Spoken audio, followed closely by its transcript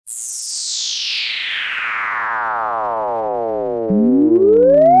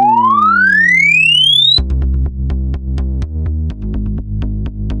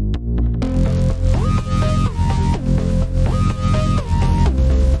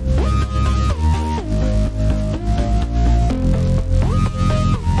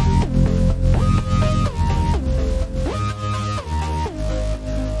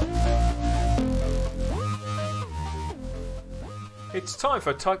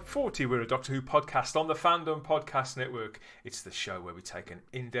time for Type 40. We're a Doctor Who podcast on the Fandom Podcast Network. It's the show where we take an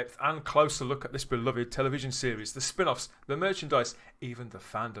in-depth and closer look at this beloved television series, the spin-offs, the merchandise, even the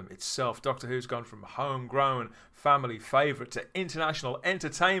fandom itself. Doctor Who's gone from homegrown family favourite to international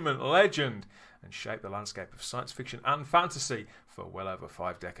entertainment legend and shaped the landscape of science fiction and fantasy for well over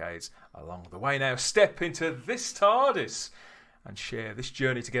 5 decades. Along the way now, step into this TARDIS and share this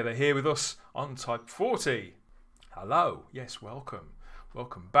journey together here with us on Type 40. Hello, yes, welcome.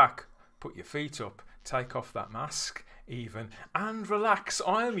 Welcome back. Put your feet up, take off that mask even, and relax.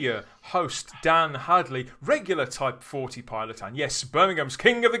 I am your host, Dan Hadley, regular Type 40 pilot, and yes, Birmingham's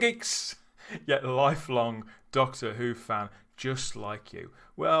King of the Geeks, yet lifelong Doctor Who fan, just like you.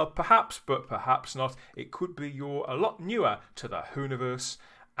 Well, perhaps, but perhaps not. It could be you're a lot newer to the Whoniverse,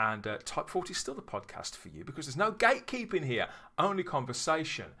 and Type 40 is still the podcast for you, because there's no gatekeeping here, only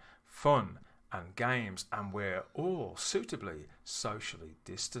conversation, fun, and games, and we're all suitably socially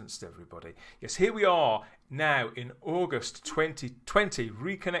distanced, everybody. Yes, here we are now in August 2020,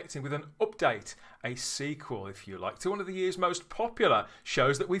 reconnecting with an update, a sequel, if you like, to one of the year's most popular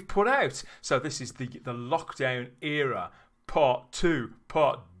shows that we've put out. So this is the lockdown era, part 2,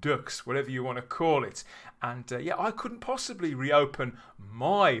 part Dux, whatever you want to call it. And yeah, I couldn't possibly reopen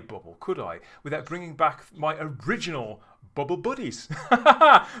my bubble, could I, without bringing back my original bubble buddies.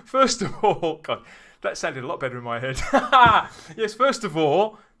 First of all, God, that sounded a lot better in my head. Yes, first of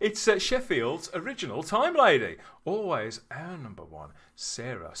all, it's Sheffield's original Time Lady. Always our number one,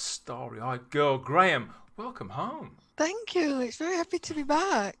 Sarah, Starry Eyed Girl. Graham, welcome home. Thank you. It's very happy to be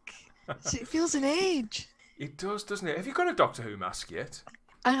back. It feels an age. It does, doesn't it? Have you got a Doctor Who mask yet?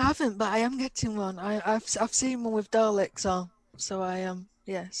 I haven't, but I am getting one. I've seen one with Daleks on, so I am.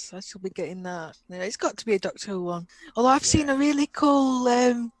 Yes, I shall be getting that. Yeah, it's got to be a Doctor Who one. Although I've seen a really cool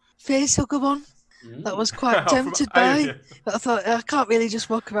face hugger one that I was quite tempted by. But I thought, I can't really just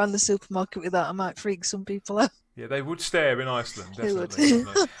walk around the supermarket with that. I might freak some people out. Yeah, they would stare in Iceland, definitely. They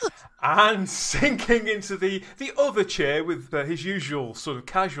would. And sinking into the other chair with his usual sort of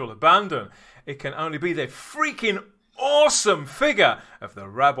casual abandon, it can only be the freaking awesome figure of the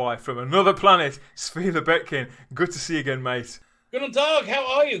Rabbi from another planet, Tzvi Lebetkin. Good to see you again, mate. Good dog, how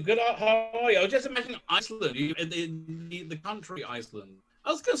are you? How are you? I was just imagining Iceland, the country Iceland.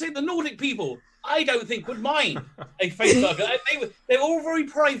 I was going to say the Nordic people, I don't think would mind a face hugger. They're all very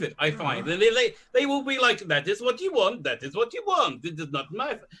private, I find. They will be like, that is what you want, that is what you want. It does not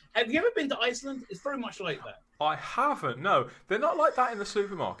matter. Have you ever been to Iceland? It's very much like that. I haven't, no. They're not like that in the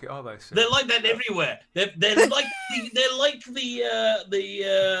supermarket, are they, Sir? They're like that everywhere. They're like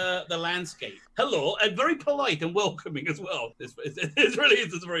the landscape. Hello, and very polite and welcoming as well. It really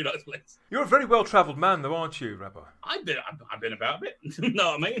is. It's a very nice place. You're a very well-travelled man, though, aren't you, Rabbi? I've been about a bit.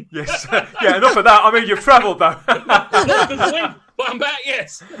 Know what I mean? Yes. Yeah, enough of that. I mean, you've travelled, though. But I'm back,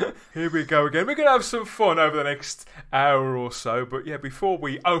 yes. Here we go again. We're going to have some fun over the next hour or so. But yeah, before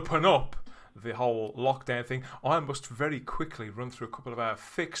we open up the whole lockdown thing, I must very quickly run through a couple of our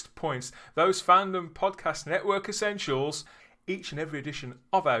fixed points. Those Fandom Podcast Network essentials. Each and every edition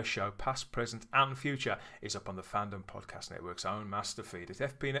of our show, past, present and future, is up on the Fandom Podcast Network's own master feed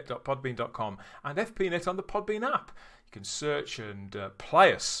at fpnet.podbean.com and fpnet on the Podbean app. You can search and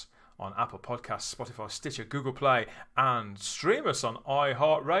play us on Apple Podcasts, Spotify, Stitcher, Google Play, and stream us on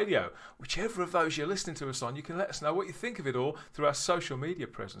iHeartRadio. Whichever of those you're listening to us on, you can let us know what you think of it all through our social media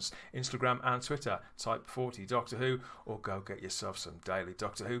presence, Instagram and Twitter, Type 40 Doctor Who, or go get yourself some daily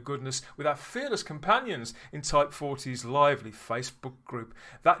Doctor Who goodness with our fearless companions in Type 40's lively Facebook group.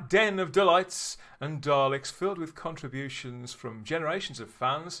 That den of delights and Daleks filled with contributions from generations of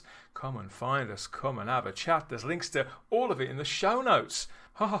fans. Come and find us, come and have a chat. There's links to all of it in the show notes.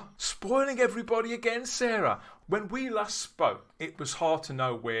 Spoiling everybody again, Sarah. When we last spoke, it was hard to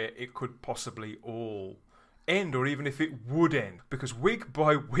know where it could possibly all end, or even if it would end, because week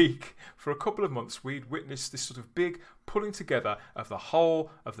by week, for a couple of months, we'd witnessed this sort of big pulling together of the whole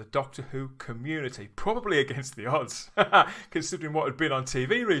of the Doctor Who community, probably against the odds, considering what had been on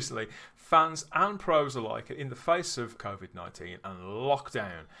TV recently, fans and pros alike, in the face of COVID-19 and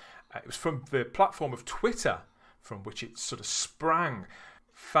lockdown. It was from the platform of Twitter from which it sort of sprang.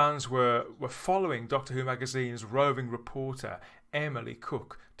 Fans were following Doctor Who magazine's roving reporter Emily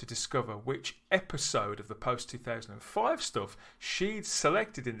Cook to discover which episode of the post-2005 stuff she'd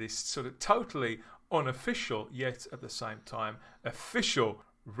selected in this sort of totally unofficial, yet at the same time official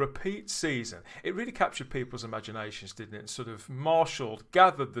repeat season. It really captured people's imaginations, didn't it? And sort of marshalled,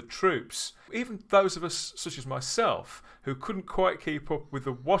 gathered the troops. Even those of us, such as myself, who couldn't quite keep up with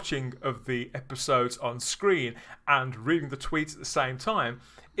the watching of the episodes on screen and reading the tweets at the same time,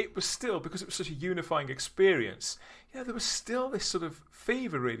 it was still, because it was such a unifying experience, there was still this sort of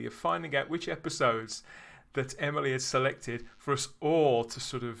fever, really, of finding out which episodes that Emily had selected for us all to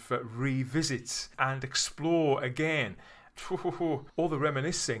sort of revisit and explore again. All the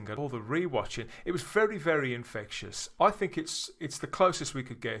reminiscing and all the rewatching. It was very, very infectious. I think it's the closest we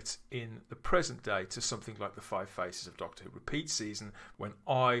could get in the present day to something like the Five Faces of Doctor Who repeat season when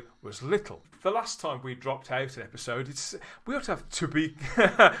I was little. The last time we dropped out an episode, we ought to have to be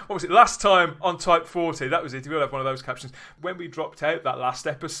what was it? Last time on Type 40. That was it. We all have one of those captions. When we dropped out that last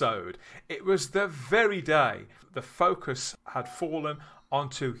episode, it was the very day the focus had fallen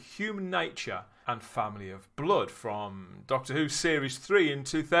onto human nature and family of blood from Doctor Who Series 3 in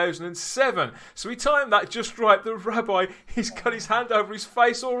 2007. So we timed that just right. The Rabbi, he's got his hand over his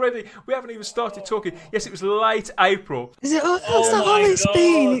face already. We haven't even started talking. Yes, it was late April. Is it? That's not all it's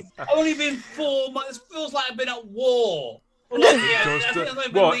been. Only been 4 months. It feels like I've been at war.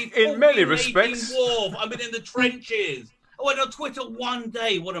 Well, in many respects. War. I've been in the trenches. I went on Twitter one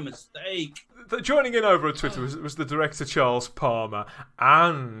day. What a mistake. Joining in over on Twitter was the director Charles Palmer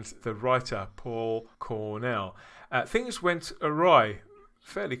and the writer Paul Cornell. Things went awry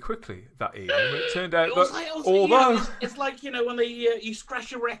fairly quickly that evening. It turned out that although... it's like, when you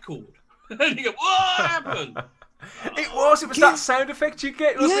scratch a record and you go, what happened? It was that sound effect you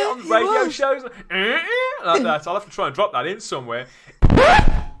get, wasn't it, on radio shows? Like that. I'll have to try and drop that in somewhere.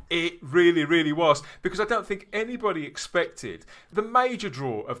 It really, really was, because I don't think anybody expected. The major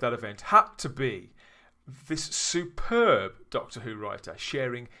draw of that event had to be this superb Doctor Who writer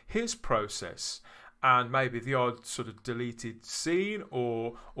sharing his process and maybe the odd sort of deleted scene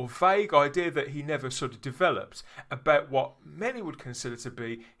or vague idea that he never sort of developed about what many would consider to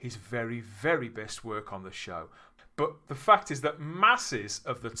be his very, very best work on the show. But the fact is that masses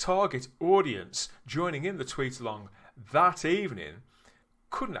of the target audience joining in the tweet-along that evening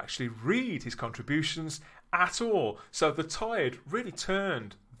couldn't actually read his contributions at all. So the tide really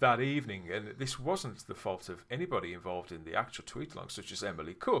turned that evening, and this wasn't the fault of anybody involved in the actual tweet-along, such as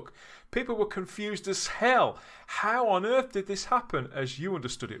Emily Cook. People were confused as hell. How on earth did this happen, as you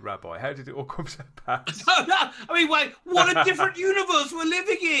understood it, Rabbi? How did it all come to pass? I mean, wait, what a different universe we're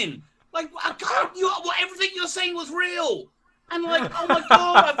living in. Like, everything you're saying was real. And like, oh my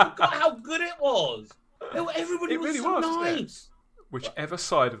God, I forgot how good it was. Everybody was so nice. Whichever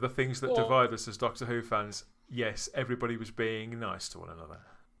side of the things that divide us as Doctor Who fans, yes, everybody was being nice to one another.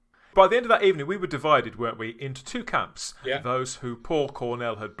 By the end of that evening, we were divided, weren't we, into two camps. Yeah. Those who Paul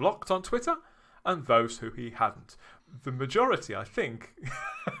Cornell had blocked on Twitter and those who he hadn't. The majority, I think,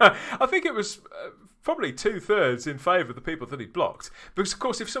 I think it was probably 2/3 in favour of the people that he blocked. Because, of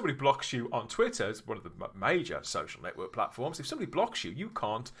course, if somebody blocks you on Twitter, it's one of the major social network platforms, if somebody blocks you, you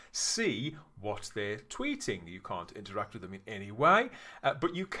can't see what they're tweeting. You can't interact with them in any way.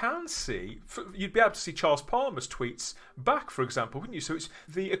 But you can see, you'd be able to see Charles Palmer's tweets back, for example, wouldn't you? So it's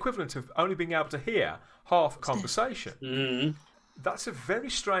the equivalent of only being able to hear half a conversation. Mm-hmm. That's a very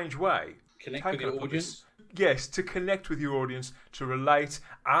strange way. Connect with your audience. Yes, to connect with your audience, to relate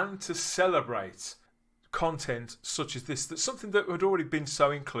and to celebrate content such as this. That's something that had already been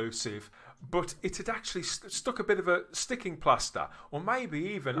so inclusive, but it had actually stuck a bit of a sticking plaster, or maybe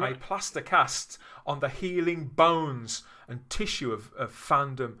even a plaster cast on the healing bones and tissue of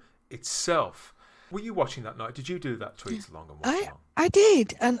fandom itself. Were you watching that night? Did you do that tweet along and watch along? I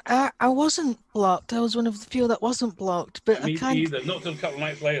did, and I wasn't blocked. I was one of the few that wasn't blocked. But Me either, not until a couple of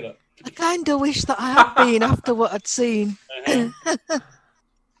nights later. I kind of wish that I had been after what I'd seen.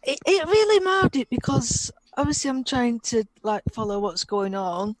 It really marred it, because obviously I'm trying to follow what's going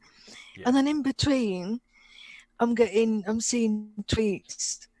on, and then in between, I'm seeing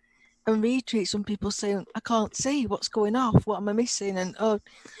tweets and retweets from people saying I can't see what's going off. What am I missing? And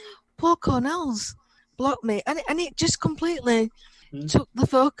Paul Cornell's blocked me, and it just completely took the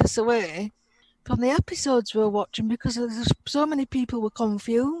focus away from the episodes we were watching, because so many people were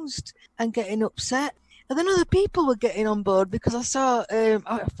confused and getting upset. And then other people were getting on board, because I saw,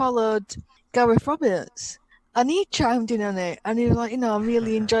 I followed Gareth Roberts, and he chimed in on it, and he was like, I'm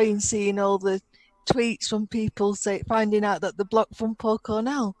really enjoying seeing all the tweets from people finding out that they're blocked from Paul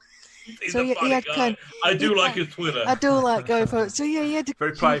Cornell. He's a funny guy. I do like his Twitter. I do like Gareth Roberts. So he had a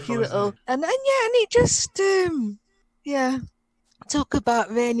very playful little, and it just, talk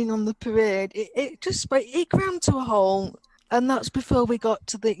about raining on the parade. It ground to a halt, and that's before we got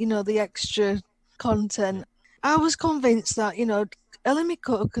to the extra content. I was convinced that Ellen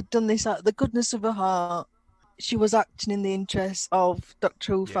Cook had done this out of the goodness of her heart. She was acting in the interests of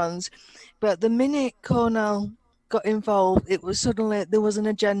Doctor Who fans, but the minute Cornell got involved, it was suddenly there was an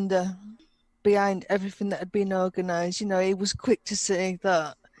agenda behind everything that had been organised. He was quick to say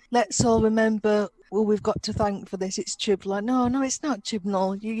that let's all remember well, we've got to thank for this. It's Chibnall. No, it's not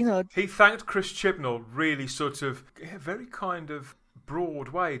Chibnall. You know. He thanked Chris Chibnall really sort of very kind of broad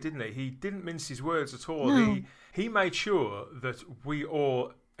way, didn't he? He didn't mince his words at all. No. He made sure that we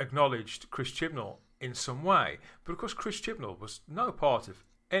all acknowledged Chris Chibnall in some way. But of course, Chris Chibnall was no part of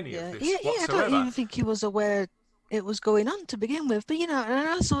any of this I whatsoever. don't even think he was aware it was going on to begin with. But, and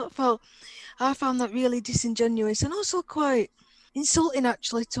I sort of I found that really disingenuous and also quite insulting,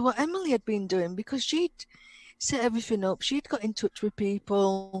 actually, to what Emily had been doing, because she'd set everything up. She'd got in touch with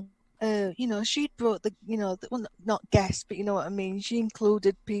people. She'd brought not guests, but you know what I mean. She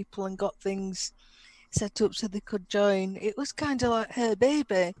included people and got things set up so they could join. It was kind of like her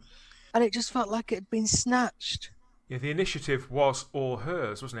baby, and it just felt like it had been snatched. Yeah, the initiative was all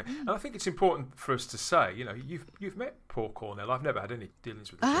hers, wasn't it? And I think it's important for us to say, you've met Paul Cornell. I've never had any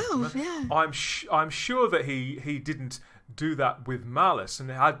dealings with the gentleman. Yeah. I'm sure that he didn't do that with malice and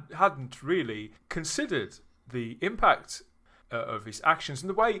hadn't really considered the impact of his actions and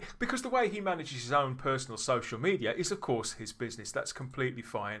the way he manages his own personal social media is, of course, his business. That's completely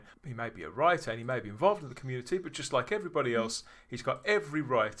fine. He may be a writer and he may be involved in the community, but just like everybody else, he's got every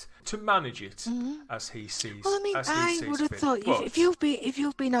right to manage it as he sees. Well, I mean, I would have thought if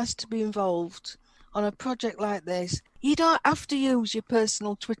you've been asked to be involved on a project like this, you don't have to use your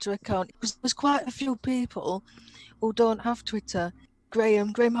personal Twitter account, because there's quite a few people who don't have Twitter.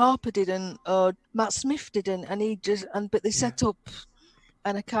 Graham Harper didn't, or Matt Smith didn't, but they set up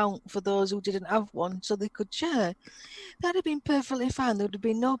an account for those who didn't have one so they could share. That'd have been perfectly fine. There would have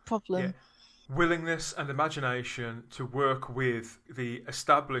been no problem. Yeah. Willingness and imagination to work with the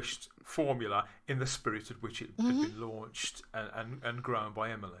established formula in the spirit at which it had been launched and grown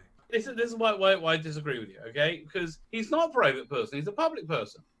by Emily. This is why I disagree with you, okay? Because he's not a private person; he's a public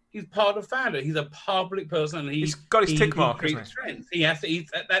person. He's part of Founder. He's a public person, and he's got his tick mark. He has to.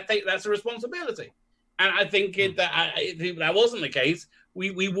 That's a responsibility. And I think if that wasn't the case,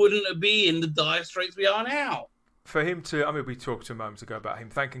 we wouldn't be in the dire straits we are now. For him to, we talked a moment ago about him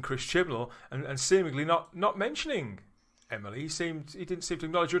thanking Chris Chibnall and seemingly not mentioning Emily. He didn't seem to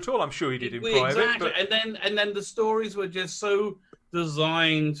acknowledge her at all. I'm sure he did in private. Exactly. But... And then the stories were just so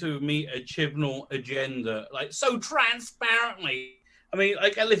designed to meet a Chibnall agenda, like so transparently. I mean,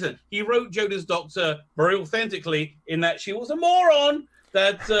 listen, he wrote Jodie's doctor very authentically in that she was a moron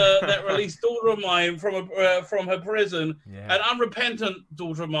that released daughter of mine from her prison, an unrepentant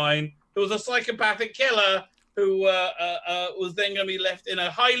daughter of mine who was a psychopathic killer who was then going to be left in a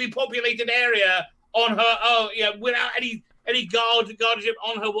highly populated area on her without any guardianship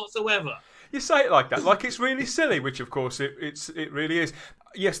on her whatsoever. You say it like that, like it's really silly, which of course it really is.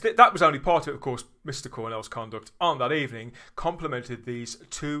 Yes, that was only part of it. Of course, Mr. Cornell's conduct on that evening complemented these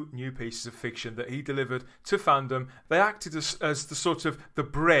two new pieces of fiction that he delivered to fandom. They acted as the sort of the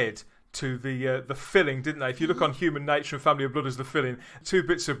bread to the filling, didn't they? If you look on Human Nature and Family of Blood as the filling, two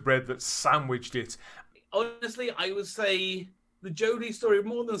bits of bread that sandwiched it. Honestly, I would say the Jodie story,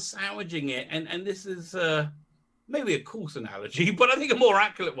 more than sandwiching it, and this is maybe a coarse analogy, but I think a more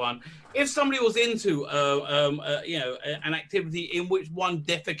accurate one. If somebody was into an activity in which one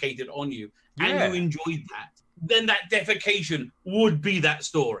defecated on you and you enjoyed that, then that defecation would be that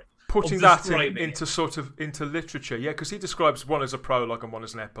story. Putting that into literature, because he describes one as a prologue and one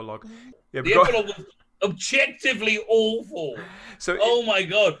as an epilogue. Yeah, the epilogue was objectively awful. Oh my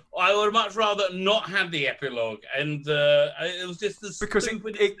god, I would much rather not have the epilogue, and it was just the because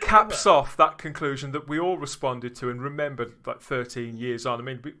it caps off that conclusion that we all responded to and remembered like 13 years on. I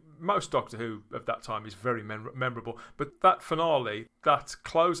mean, most Doctor Who of that time is very memorable, but that finale, that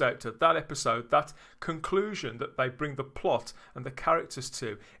closeout to that episode, that conclusion that they bring the plot and the characters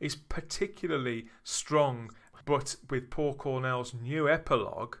to is particularly strong. But with Paul Cornell's new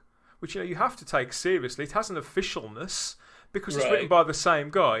epilogue, which you have to take seriously, it has an officialness because it's written by the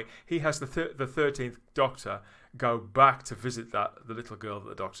same guy. He has the 13th Doctor go back to visit the little girl that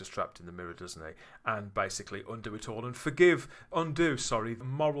the Doctor's trapped in the mirror, doesn't he? And basically undo it all and undo the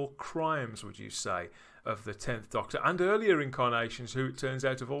moral crimes, would you say, of the 10th Doctor and earlier incarnations who it turns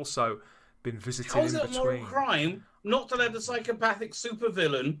out have also been visited in between. How is it a moral crime not to let a psychopathic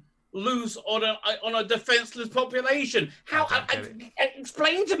supervillain loose on a defenseless population? How?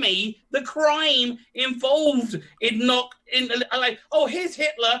 Explain to me the crime involved here's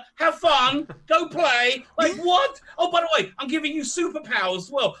Hitler, have fun, go play. Like what? Oh, by the way, I'm giving you superpowers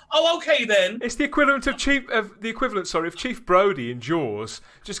as well. Oh, okay then. It's the equivalent of Chief Brody in Jaws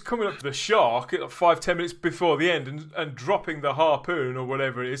just coming up to the shark 5-10 minutes before the end and dropping the harpoon or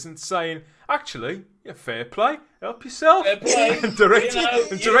whatever it is and saying, actually, fair play. Help yourself. Fair play. And direct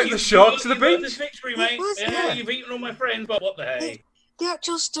the shark to the beach. This victory, mate. You've eaten all my friends, but what the heck? The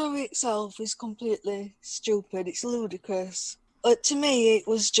actual story itself is completely stupid. It's ludicrous. To me, it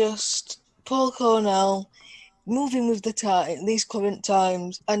was just Paul Cornell moving with the time in these current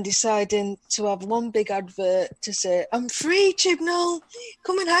times and deciding to have one big advert to say, "I'm free, Chibnall.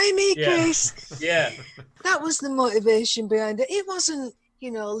 Come and hire me, Chris." Yeah. That was the motivation behind it. It wasn't,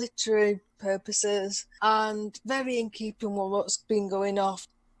 literary purposes, and very in keeping with what's been going off.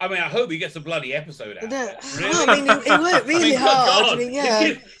 I mean, I hope he gets a bloody episode out. Really? Well, I mean, it worked really hard. God. I mean,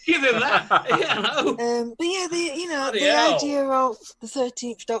 yeah. Give him that. Yeah, no. But yeah, the hell. idea of the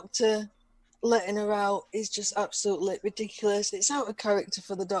 13th Doctor letting her out is just absolutely ridiculous. It's out of character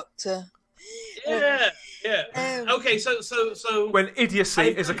for the Doctor. Yeah. Okay, so when idiocy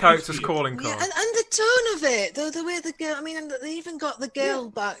is a character's calling card. Yeah, and the tone of it, the way the girl. I mean, and they even got the girl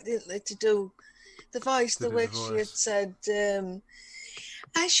back, didn't they, to do the voice, the way she had said,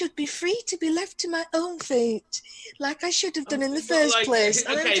 "I should be free to be left to my own fate, like I should have done in the first place."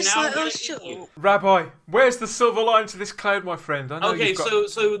 And I'm just like, "Oh, shut up." Rabbi, where's the silver line to this cloud, my friend? I know okay, you've got...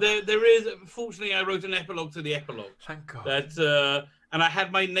 so there is. Fortunately, I wrote an epilogue to the epilogue. Thank God. That and I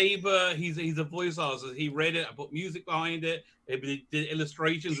had my neighbour. He's a voice artist. He read it. I put music behind it. He did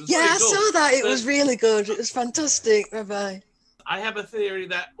illustrations. It's I cool. saw that. It was really good. It was fantastic, Rabbi. I have a theory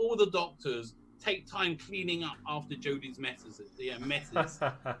that all the doctors take time cleaning up after Jodie's messes. I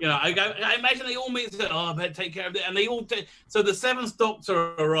imagine they all meet and say, "Oh, I better take care of it," and they all take. So the seventh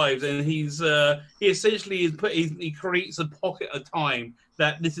Doctor arrives, and he essentially he creates a pocket of time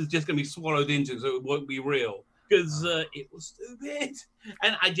that this is just going to be swallowed into, so it won't be real because it was stupid.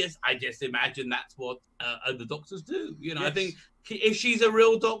 And I just imagine that's what the doctors do. Yes. I think if she's a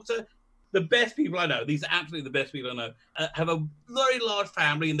real doctor. The best people I know, these are absolutely the best people I know, have a very large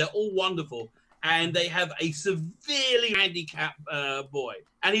family and they're all wonderful. And they have a severely handicapped boy.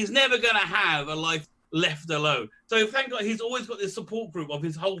 And he's never going to have a life left alone. So thank God he's always got this support group of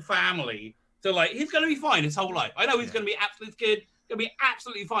his whole family. So he's going to be fine his whole life. I know he's going to be absolutely scared. Going to be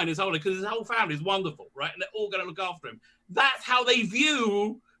absolutely fine his whole life because his whole family is wonderful, right? And they're all going to look after him. That's how they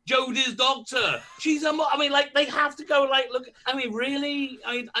view Jodie's Doctor. She's they have to go look. I mean, really?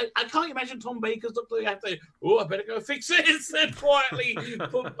 I can't imagine Tom Baker's Doctor. You have to. Oh, I better go fix this and quietly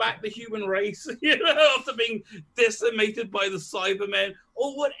put back the human race. After being decimated by the Cybermen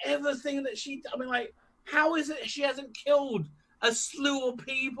or whatever thing that she. I mean, how is it she hasn't killed a slew of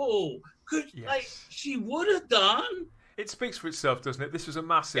people? She would have done. It speaks for itself, doesn't it? This was a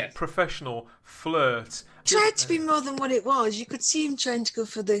massive professional flirt. Tried to be more than what it was. You could see him trying to go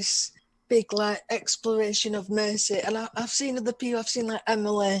for this big exploration of mercy. And I've seen other people. I've seen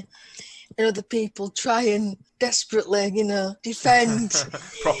Emily and other people trying desperately, defend.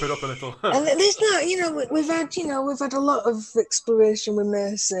 Prop it up a little. And there's not, we've had a lot of exploration with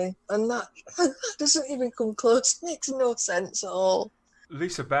mercy, and that doesn't even come close. It makes no sense at all.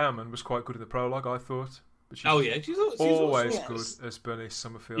 Lisa Bauman was quite good in the prologue, I thought. She's always good as Bernice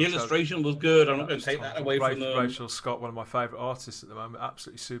Summerfield. The illustration was good. I'm not going to take that away from them. Rachel Scott, one of my favourite artists at the moment.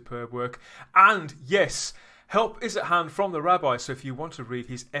 Absolutely superb work. And yes, help is at hand from the Rabbi. So if you want to read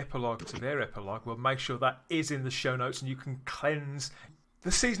his epilogue to their epilogue, well, make sure that is in the show notes and you can cleanse.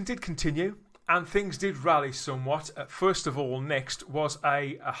 The season did continue. And things did rally somewhat. First of all, next was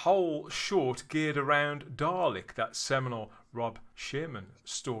a whole short geared around Dalek, that seminal Rob Shearman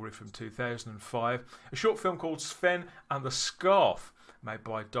story from 2005. A short film called Sven and the Scarf, made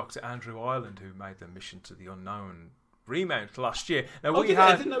by Dr. Andrew Ireland, who made the Mission to the Unknown remount last year. Now I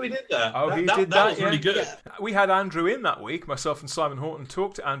didn't know he did that. That was really good. Yeah. We had Andrew in that week. Myself and Simon Horton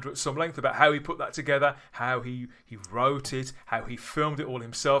talked to Andrew at some length about how he put that together, how he wrote it, how he filmed it all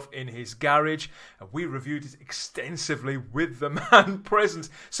himself in his garage. And we reviewed it extensively with the man present.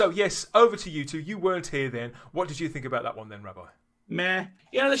 So yes, over to you two. You weren't here then. What did you think about that one then, Rabbi? Meh.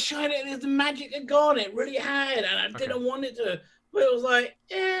 The shine, the magic had gone. It really had, and I didn't want it to. But it was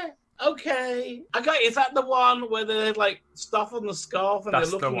okay. Is that the one where there's stuff on the scarf and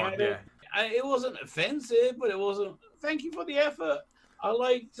That's they're looking the one, at it? It wasn't offensive, but it wasn't. Thank you for the effort. I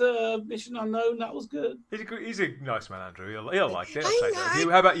liked Mission Unknown. That was good. He's a nice man, Andrew. He'll like it.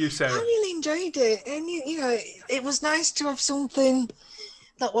 How about you, Sarah? I really enjoyed it, and it was nice to have something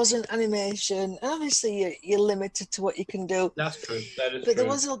that wasn't animation. And obviously, you're limited to what you can do. That's true. That is but true. there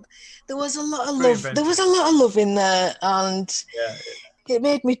was a lot of love. There was a lot of love in there, and it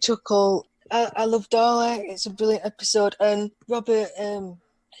made me chuckle. I love Dalek. It's a brilliant episode, and Robert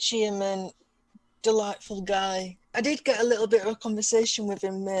Shearman, delightful guy. I did get a little bit of a conversation with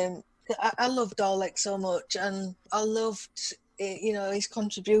him. I love Dalek so much, and I loved his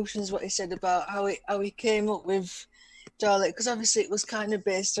contributions. What he said about how he came up with Dalek, because obviously it was kind of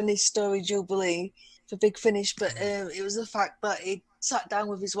based on his story Jubilee for Big Finish, but it was the fact that sat down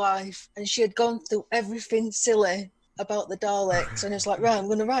with his wife, and she had gone through everything silly about the Daleks, and it's like, right, I'm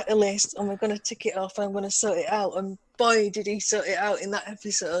going to write a list, and we're going to tick it off, and I'm going to sort it out. And boy, did he sort it out in that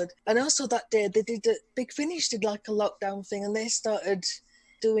episode. And also that day, they did Big Finish did like a lockdown thing, and they started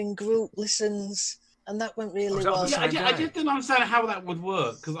doing group listens, and that went really well. Yeah, I just didn't understand how that would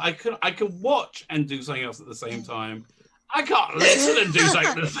work, because I could watch and do something else at the same time. I can't listen and do something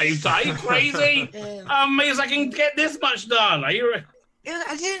at the same time. Are you crazy? Means I can get this much done. Are you?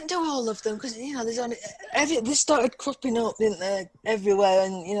 I didn't do all of them because there's only they started cropping up, didn't they, everywhere,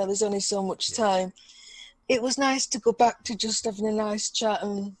 and there's only so much time. It was nice to go back to just having a nice chat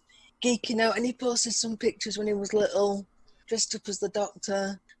and geeking out. And he posted some pictures when he was little, dressed up as the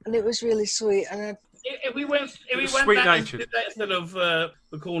Doctor, and it was really sweet. And if we went back and did that instead of the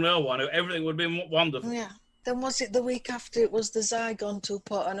Cornell one, everything would have been wonderful. Yeah. Then was it the week after it was the Zygon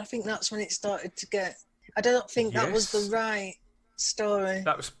 2-part, and I think that's when it started to get. I don't think that was the right story.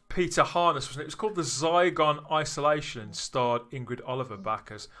 That was Peter Harness, wasn't it? It was called The Zygon Isolation, and starred Ingrid Oliver back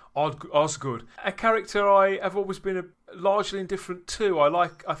as Osgood, a character I have always been largely indifferent to. I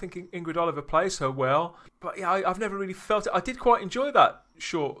think Ingrid Oliver plays her well, but yeah, I've never really felt it. I did quite enjoy that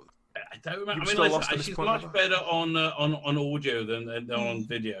short. I don't remember. I mean, listen, she's much better on audio than on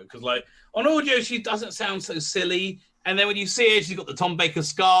video, because like on audio she doesn't sound so silly. And then when you see her, she's got the Tom Baker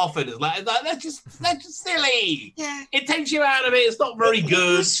scarf, and it's like that's just silly. Yeah, it takes you out of it. It's not very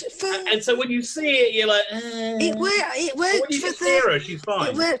good. And so when you see it, you're like, it worked she's fine.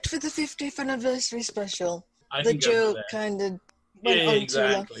 It worked for the 50th anniversary special. The joke kind of went on too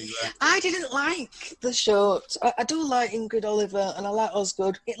long. I didn't like the short. I do like Ingrid Oliver, and I like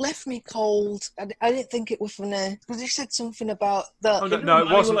Osgood. It left me cold. I didn't think it was funny because he said something about that. Oh, no,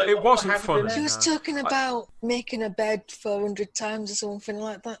 it wasn't. It wasn't funny. He was talking about making a bed 400 times or something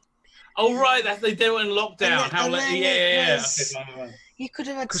like that. Oh right, they do it in lockdown. You could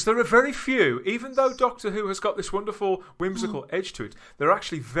have had, because there are very few, even though Doctor Who has got this wonderful whimsical edge to it, there are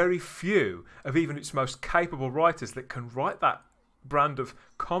actually very few of even its most capable writers that can write that brand of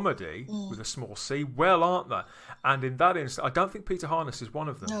comedy with a small c well, aren't there? And in that instance, I don't think Peter Harness is one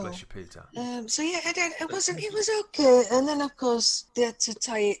of them. No. Bless you, Peter. So yeah, it was okay, and then of course they had to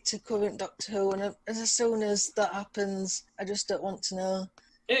tie it to current Doctor Who, and as soon as that happens, I just don't want to know.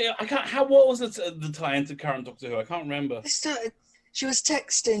 Yeah, I can't. What was the tie into current Doctor Who? I can't remember. She was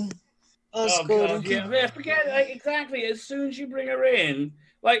texting Osgood. Oh God, yeah, forget exactly. As soon as you bring her in.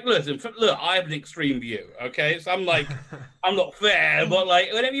 Like, listen, look, I have an extreme view, okay? So I'm like, I'm not fair, but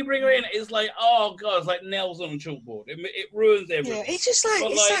like, whenever you bring her in, it's like, oh God, it's like nails on a chalkboard. It ruins everything. Yeah, it's just like,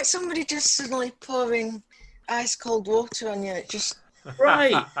 like somebody just suddenly pouring ice cold water on you. It just...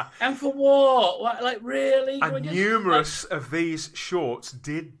 Right, and for what? Like, really? And numerous of these shorts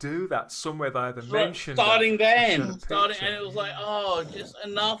did do that. Somewhere they either mentioned and it was like, oh, just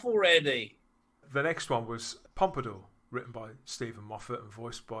enough already. The next one was Pompadour, written by Stephen Moffat and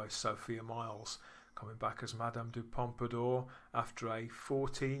voiced by Sophia Myles, coming back as Madame du Pompadour after a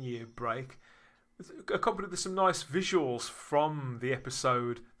 14-year break. Accompanied with some nice visuals from the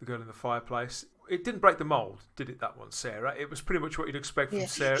episode The Girl in the Fireplace. It didn't break the mould, did it, that one, Sarah? It was pretty much what you'd expect from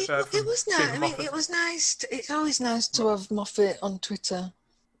Sarah. It was nice. I mean, it was nice. It's always nice to have Moffat on Twitter.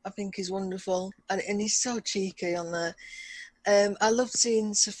 I think he's wonderful. And he's so cheeky on there. I loved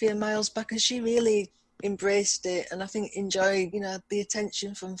seeing Sophia Myles back, and she really embraced it, and I think enjoyed the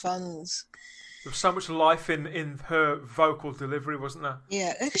attention from fans. There was so much life in her vocal delivery, wasn't there?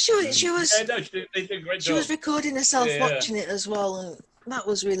 Yeah, because she was they did a great job. She was recording herself watching it as well, and that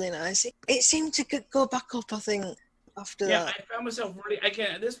was really nice. It seemed to go back up, I think, after that. Yeah, I found myself really,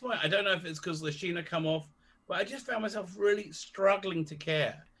 again, at this point, I don't know if it's because Lashina come off, but I just found myself really struggling to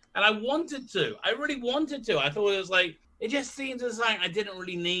care. And I wanted to. I really wanted to. I thought it was like, it just seemed as like I didn't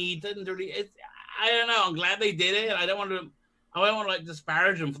really need, I don't know. I'm glad they did it, and I don't want to like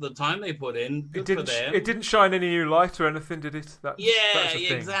disparage them for the time they put in. Good for them. It didn't shine any new light or anything, did it?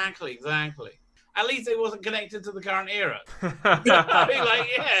 Exactly. At least it wasn't connected to the current era. I mean, like,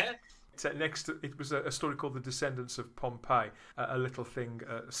 yeah. Next, it was a story called The Descendants of Pompeii, a little thing,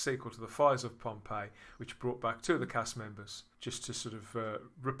 a sequel to The Fires of Pompeii, which brought back two of the cast members just to sort of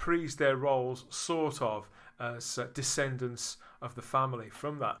reprise their roles, sort of, as descendants of the family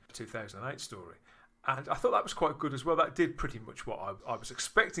from that 2008 story. And I thought that was quite good as well. That did pretty much what I was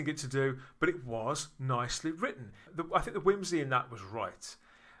expecting it to do, but it was nicely written. I think the whimsy in that was right.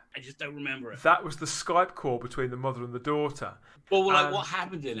 I just don't remember it. That was the Skype call between the mother and the daughter. Well, like, what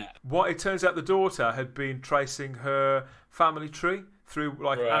happened in it? It turns out the daughter had been tracing her family tree through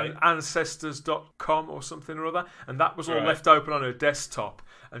like ancestors.com .com or something or other, and that was all left open on her desktop.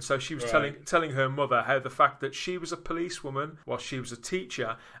 And so she was telling her mother how the fact that she was a policewoman while she was a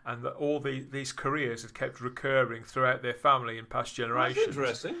teacher, and that all these careers had kept recurring throughout their family in past generations. That's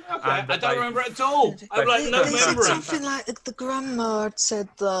interesting. Okay. I don't remember it at all. I'm like, no They memory. said something like the grandma had said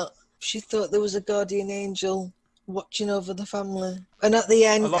that she thought there was a guardian angel watching over the family, and at the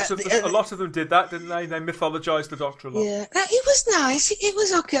end, a lot of them did that, didn't they? They mythologized the Doctor a lot. Yeah, it was nice. It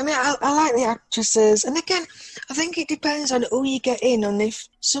was okay. I mean, I like the actresses, and again, I think it depends on who you get in, and if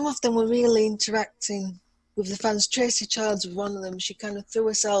some of them were really interacting with the fans. Tracy Childs was one of them. She kind of threw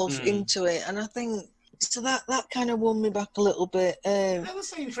herself into it, and I think so that kind of won me back a little bit. Is that the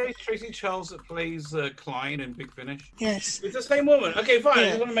same Tracy Charles that plays Klein in Big Finish? Yes. It's the same woman. Okay, fine. I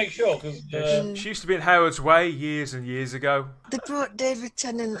just want to make sure. Cause, she used to be in Howard's Way years and years ago. They brought David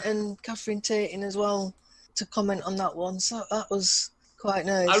Tennant and Catherine Tate in as well to comment on that one, so that was quite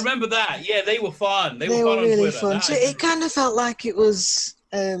nice. I remember that. Yeah, they were fun. They were fun on really Twitter. fun. So it kind of felt like it was...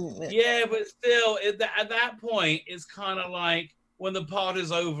 yeah, but still, at that point, it's kind of like when the part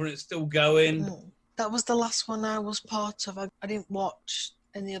is over, it's still going. That was the last one I was part of. I didn't watch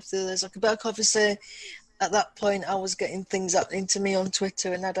any of the others. But obviously, at that point, I was getting things happening to me on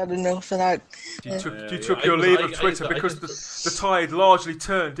Twitter, and I'd had enough. And you took your leave of Twitter because the tide largely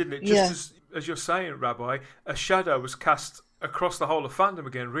turned, didn't it? Just as you're saying, Rabbi, a shadow was cast across the whole of fandom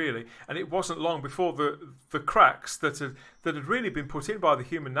again, really, and it wasn't long before the cracks that had really been put in by the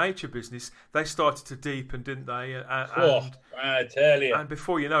human nature business, they started to deepen, didn't they? I tell you. And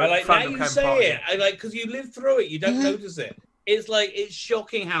before you know it, fandom now you came say it. I like because you live through it, you don't notice it. It's like it's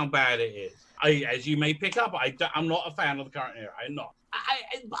shocking how bad it is. As you may pick up, I'm not a fan of the current era. I'm not.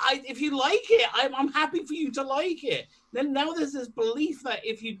 If you like it, I'm happy for you to like it. Then now there's this belief that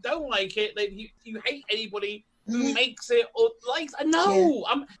if you don't like it, that you hate anybody who makes it or likes. No,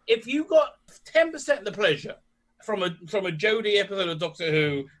 if you got 10% of the pleasure from a Jodie episode of Doctor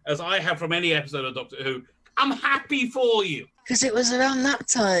Who, as I have from any episode of Doctor Who, I'm happy for you. Because it was around that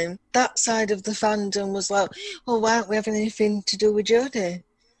time, that side of the fandom was like, "Oh, why aren't we having anything to do with Jodie?"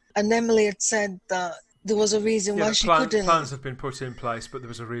 And Emily had said that there was a reason why she couldn't. Plans have been put in place, but there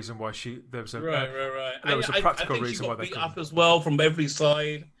was a reason why there was a practical reason why they couldn't. Beat up as well from every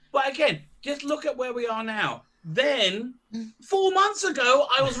side. But again, just look at where we are now. Then, 4 months ago,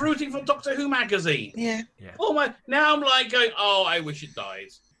 I was rooting for Doctor Who magazine. Yeah. Now I'm like going, oh, I wish it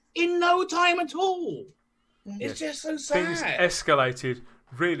dies. In no time at all. It's just so sad. Things escalated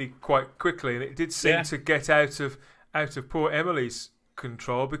really quite quickly, and it did seem to get out of poor Emily's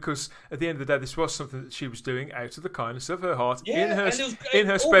control, because at the end of the day, this was something that she was doing out of the kindness of her heart in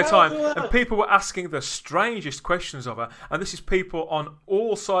her spare time, and people were asking the strangest questions of her, and this is people on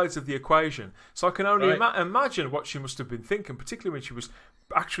all sides of the equation. So I can only imagine what she must have been thinking, particularly when she was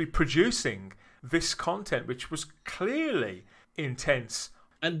actually producing this content, which was clearly intense.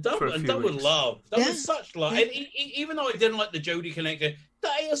 And done with love. Done with such love. And even though I didn't like the Jodie connection,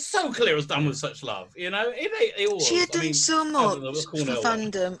 it was so clear it was done with such love. You know, it was. She had done so much for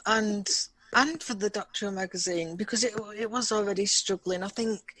fandom and for the Doctor Who magazine, because it was already struggling. I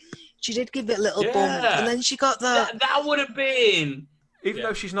think she did give it a little bump, and then she got that. That would have been. Even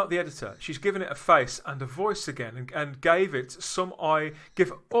though she's not the editor, she's given it a face and a voice again, and give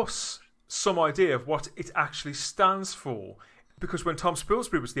us some idea of what it actually stands for. Because when Tom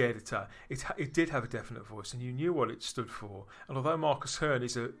Spilsbury was the editor, it did have a definite voice, and you knew what it stood for. And although Marcus Hearn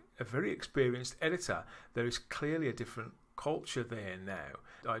is a very experienced editor, there is clearly a different culture there now.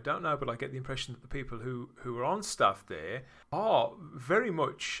 I don't know, but I get the impression that the people who are on staff there are very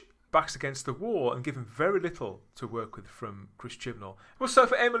much backs against the wall and given very little to work with from Chris Chibnall. Well, so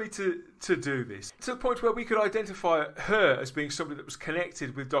for Emily to do this, to the point where we could identify her as being somebody that was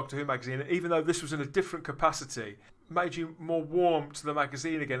connected with Doctor Who magazine, even though this was in a different capacity, made you more warm to the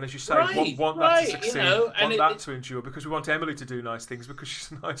magazine again, as you say, want that to succeed, want that to endure, because we want Emily to do nice things because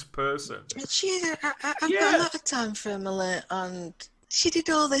she's a nice person. I've got a lot of time for Emily, and she did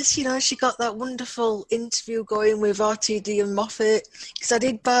all this, you know. She got that wonderful interview going with RTD and Moffat, because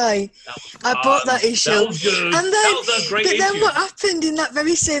I bought that issue. That was good. And then, that was a great issue. Then what happened in that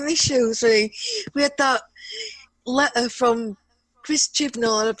very same issue, we had that letter from Chris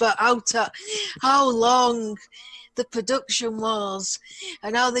Chibnall about how long the production was,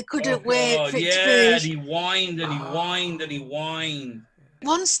 and how they couldn't wait for it to finish. And he whined and he whined and he whined.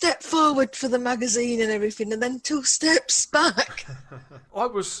 One step forward for the magazine and everything, and then 2 steps back. I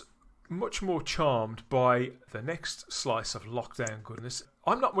was much more charmed by the next slice of lockdown goodness.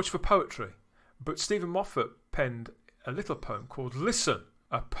 I'm not much for poetry, but Stephen Moffat penned a little poem called "Listen,"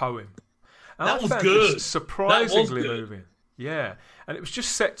 a poem. And that I was found good. This surprisingly moving. Yeah, and it was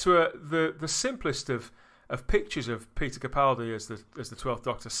just set to the simplest of pictures of Peter Capaldi as the 12th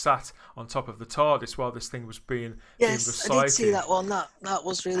Doctor sat on top of the TARDIS while this thing was being recited. I did see that one. That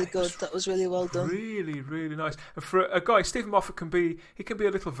was really good. That was really well done. Really, really nice. And for a guy, Stephen Moffat can be a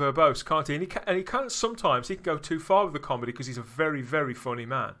little verbose, can't he? And he can sometimes go too far with the comedy because he's a very, very funny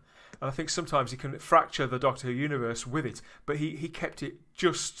man. And I think sometimes he can fracture the Doctor Who universe with it, but he kept it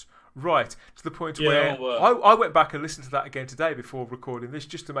just right to the point where I went back and listened to that again today before recording this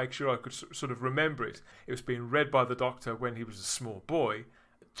just to make sure I could sort of remember it. It was being read by the Doctor when he was a small boy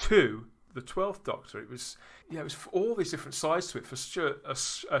to the 12th Doctor. It was all these different sides to it for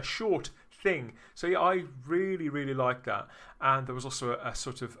such a short thing. So yeah, I really, really liked that. And there was also a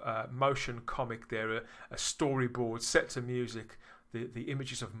sort of motion comic there, a storyboard set to music. The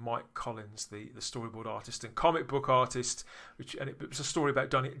images of Mike Collins, the storyboard artist and comic book artist, and it was a story about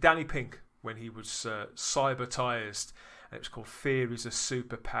Danny Pink when he was cybertised, and it was called "Fear is a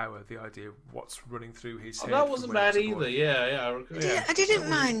Superpower." The idea of what's running through his head. That wasn't bad either. I didn't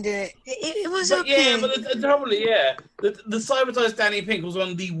mind it. It was okay. Yeah, but the the cybertised Danny Pink was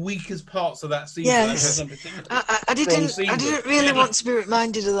one of the weakest parts of that season. Yes, I didn't really want to be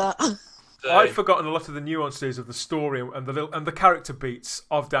reminded of that. I'd forgotten a lot of the nuances of the story and the character beats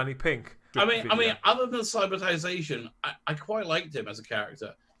of Danny Pink. I mean, other than cybertization, I quite liked him as a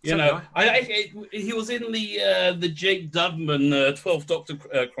character. You know, he was in the Jake Dudman 12th Doctor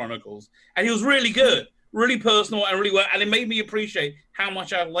Chronicles, and he was really good, really personal, and really well. And it made me appreciate how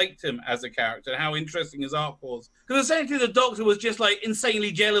much I liked him as a character and how interesting his arc was. Because essentially, the Doctor was just like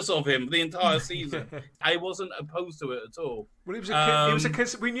insanely jealous of him the entire season. I wasn't opposed to it at all. Well, he was a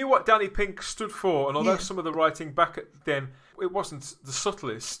kid. We knew what Danny Pink stood for, and although some of the writing back then it wasn't the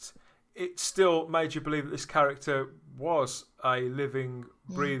subtlest, it still made you believe that this character was a living,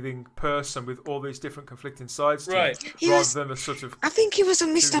 breathing person with all these different conflicting sides to him, rather than a sort of... I think he was a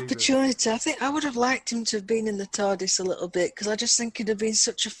missed opportunity. I think I would have liked him to have been in the TARDIS a little bit, because I just think he'd have been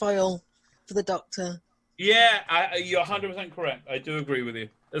such a foil for the Doctor. Yeah, you're 100% correct. I do agree with you.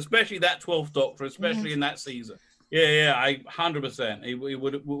 Especially that 12th Doctor, especially in that season. Yeah, I 100%. It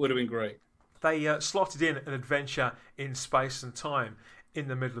would have been great. They slotted in an adventure in space and time in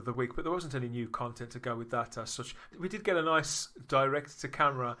the middle of the week, but there wasn't any new content to go with that as such. We did get a nice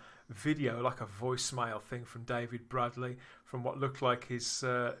direct-to-camera video, like a voicemail thing from David Bradley, from what looked like his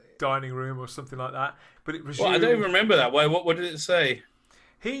dining room or something like that. But it resumed... Well, I don't even remember that. What did it say?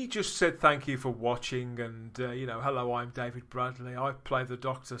 He just said thank you for watching and, hello, I'm David Bradley. I play the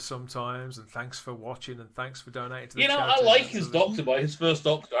Doctor sometimes, and thanks for watching and thanks for donating to the charity. I like his Doctor, by his first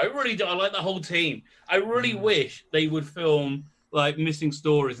Doctor. I really do. I like the whole team. I really wish they would film like missing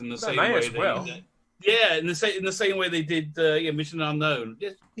stories in the same way. Yeah, in the same way they did Mission Unknown.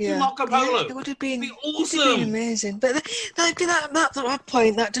 Marco Polo. It would have been awesome. It would have been amazing. But that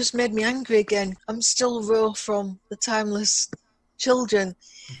point, that just made me angry again. I'm still raw from the Timeless Children.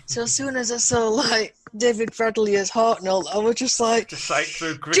 So as soon as I saw like David Bradley as Hartnell, I was just like,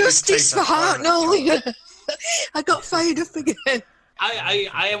 justice for Hartnell. I got fired up again.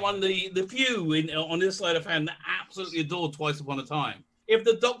 I am one of the few on this side of fan that absolutely adored Twice Upon a Time. If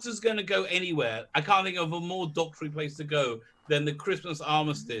the Doctor's going to go anywhere, I can't think of a more doctory place to go than the Christmas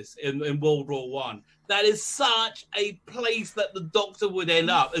Armistice in World War One. That is such a place that the Doctor would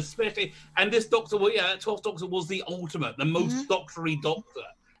end up, especially. And this Doctor, that 12th Doctor was the ultimate, the most doctory Doctor.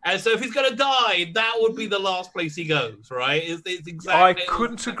 And so if he's going to die, that would be the last place he goes, right? It's exactly. I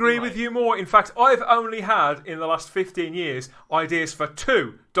couldn't agree with you more. In fact, I've only had, in the last 15 years, ideas for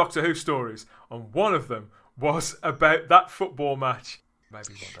 2 Doctor Who stories. And one of them was about that football match.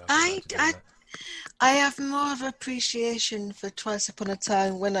 Maybe I have more of appreciation for Twice Upon a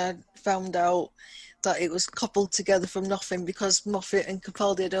Time when I found out that it was coupled together from nothing because Moffat and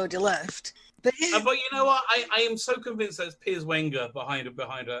Capaldi had already left. But but you know what? I am so convinced that it's Piers Wenger behind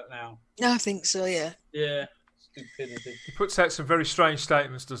her now. I think so, yeah. Yeah. Stupidity. He puts out some very strange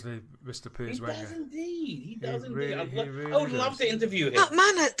statements, doesn't he, Mr. Piers Wenger? He does indeed. I would love to interview him. That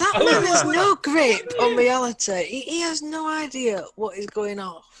man has no grip on reality. He has no idea what is going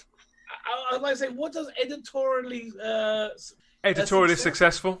off. I'd like to say, what does editorially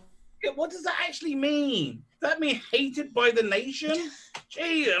successful? What does that actually mean? Does that mean hated by the nation?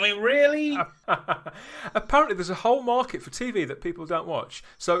 Gee, I mean, really? Apparently, there's a whole market for TV that people don't watch.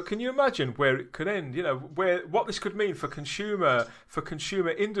 So, can you imagine where it could end? What this could mean for consumer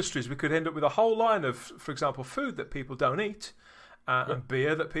industries? We could end up with a whole line of, for example, food that people don't eat. And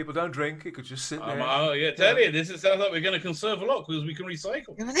beer that people don't drink. It could just sit there. Tell you, this sounds like we're going to conserve a lot because we can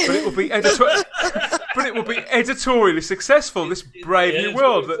recycle. But it will be editorially successful. This brave new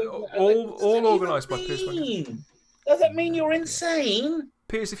world that all organised by Piers Wenger. Does that mean you're insane?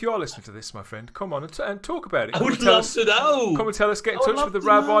 Piers, if you are listening to this, my friend, come on and talk about it. I would love to know. Come and tell us, get in touch with the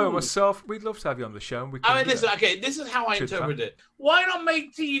Rabbi or myself. We'd love to have you on the show. And we can, listen, okay, this is how I interpret it. Why not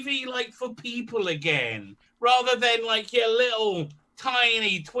make TV like for people again? Rather than like your little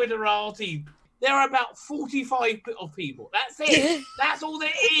tiny Twitterati. There are about 45 of people. That's it. That's all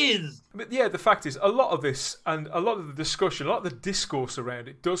there is. But yeah, the fact is, a lot of this and a lot of the discussion, a lot of the discourse around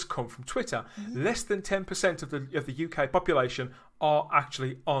it does come from Twitter. Less than 10% of the UK population are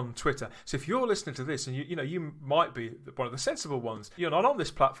actually on Twitter. So if you're listening to this and you might be one of the sensible ones, you're not on this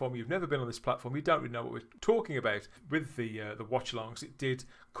platform, you've never been on this platform, you don't really know what we're talking about. With the watch-alongs, it did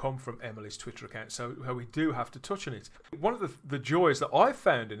come from Emily's Twitter account, so we do have to touch on it. One of the joys that I've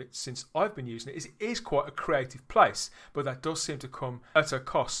found in it since I've been using it is it is quite a creative place, but that does seem to come at a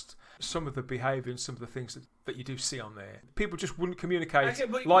cost. Some of the behaviour and some of the things that you do see on there, people just wouldn't communicate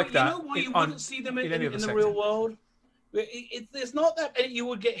like that. You know why you wouldn't see them in the real world? It's not that you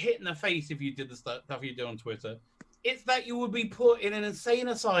would get hit in the face if you did the stuff you do on Twitter. It's that you would be put in an insane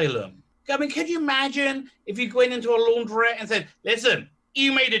asylum. I mean, could you imagine if you went into a laundrette and said, listen,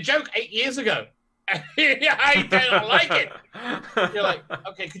 you made a joke 8 years ago. I don't like it. You're like,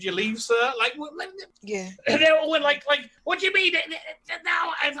 okay, could you leave, sir? Like, yeah. And they're all like, what do you mean?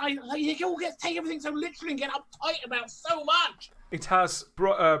 Now, you all take everything so literally and get uptight about so much. It has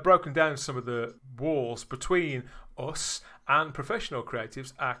broken down some of the walls between us and professional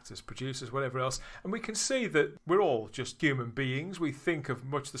creatives, actors, producers, whatever else, and we can see that we're all just human beings. We think of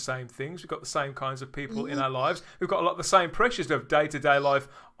much the same things. We've got the same kinds of people in our lives. We've got a lot of the same pressures of day-to-day life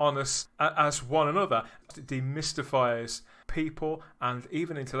on us as one another. It demystifies people and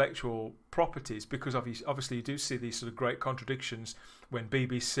even intellectual properties, because obviously you do see these sort of great contradictions when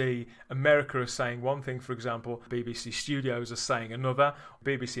BBC America are saying one thing, for example, BBC Studios are saying another.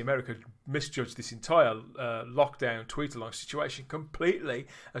 BBC America misjudged this entire lockdown tweet-along situation completely,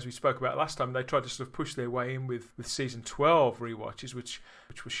 as we spoke about last time. They tried to sort of push their way in with season 12 rewatches, which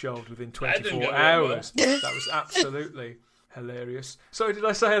was shelved within 24 hours. That was absolutely hilarious. Sorry, did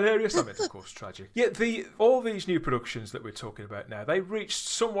I say hilarious? I meant, of course, tragic. Yet all these new productions that we're talking about now, they reached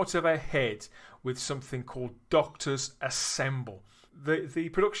somewhat of a head with something called Doctors Assemble. The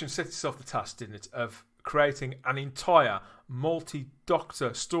production set itself the task, didn't it, of creating an entire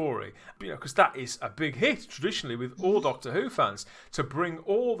multi-Doctor story, because that is a big hit traditionally with all Doctor Who fans, to bring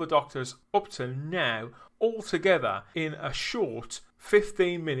all the Doctors up to now all together in a short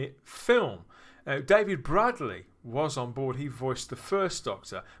 15-minute film. David Bradley was on board. He voiced the first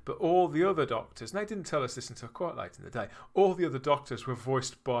Doctor, but all the other Doctors, and they didn't tell us this until quite late in the day, all the other Doctors were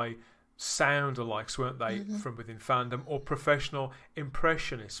voiced by sound-alikes, weren't they, from within fandom, or professional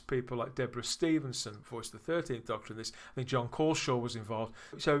impressionists. People like Deborah Stevenson voiced the 13th Doctor in this. I think John Calshaw was involved.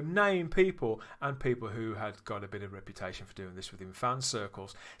 So name people, and people who had got a bit of reputation for doing this within fan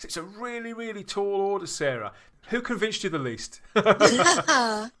circles. So it's a really, really tall order, Sarah. Who convinced you the least?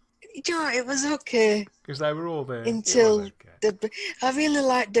 You know, it was okay. Because they were all there. Until Deborah. I really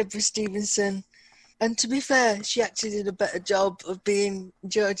liked Deborah Stevenson. And to be fair, she actually did a better job of being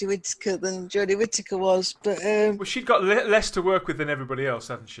Jodie Whittaker than Jodie Whittaker was. But well, she'd got less to work with than everybody else,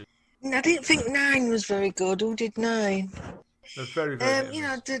 hadn't she? I didn't think 9 was very good. Who did 9? They're very, very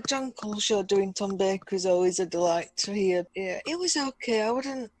the John Calshaw doing Tom Baker is always a delight to hear. Yeah, it was okay.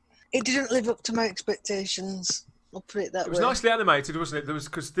 It didn't live up to my expectations. I'll put it that way. It was nicely animated, wasn't it?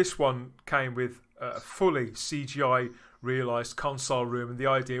 Because this one came with a fully CGI realised console room, and the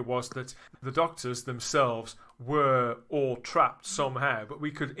idea was that the Doctors themselves were all trapped somehow, but we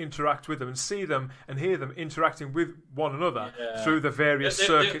could interact with them and see them and hear them interacting with one another through the various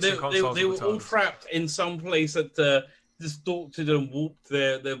circuits and consoles. They were all trapped in some place that distorted and warped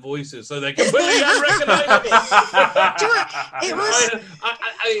their voices, so they're completely unrecognisable. It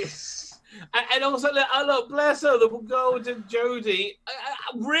was. And also, look, bless her, the golden Jodie.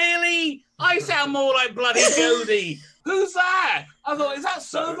 Really? I sound more like bloody Jodie. Who's that? I thought, is that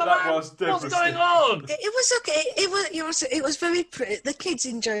Silverman? What's going on? It was okay. It was very pretty. The kids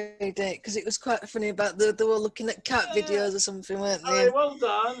enjoyed it because it was quite funny about they were looking at cat videos or something, weren't they? Well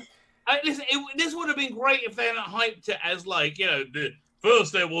done. Listen, this would have been great if they hadn't hyped it as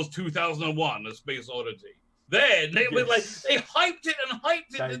first there was 2001, A Space Oddity. Then they were like, they hyped it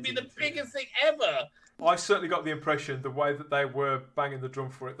it'd be the biggest thing ever. I certainly got the impression, the way that they were banging the drum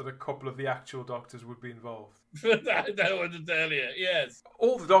for it, that a couple of the actual Doctors would be involved. I don't want to tell you, yes.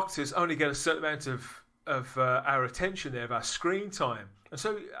 All the Doctors only get a certain amount of our attention there, of our screen time. And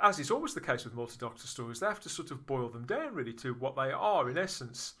so, as is always the case with multi-Doctor stories, they have to sort of boil them down really to what they are in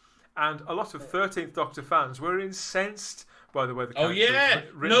essence. And a lot of 13th Doctor fans were incensed by the way the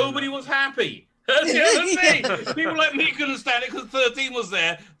characters nobody was happy. You know what I mean? People like me couldn't stand it because 13 was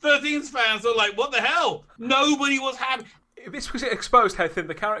there. 13's fans are like, what the hell? Nobody was happy. It's because it exposed how thin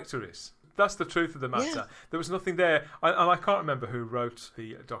the character is. That's the truth of the matter. Yeah. There was nothing there. And I can't remember who wrote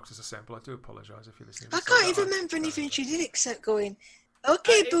the Doctors Assemble. I do apologise if you're listening. I can't even remember anything she did except going,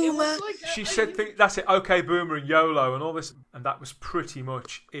 okay, Boomer. She said, that's it, okay, Boomer and YOLO and all this. And that was pretty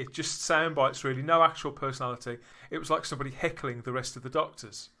much it. Just sound bites, really. No actual personality. It was like somebody heckling the rest of the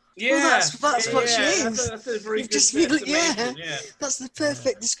Doctors. Yeah, well, that's what she is. That's a very good that's the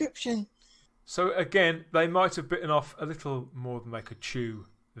perfect description. So again, they might have bitten off a little more than they could chew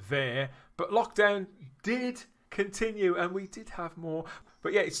there, but lockdown did continue and we did have more.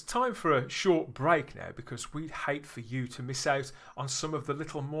 But yeah, it's time for a short break now because we'd hate for you to miss out on some of the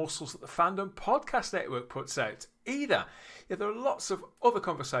little morsels that the Fandom Podcast Network puts out either. Yeah, there are lots of other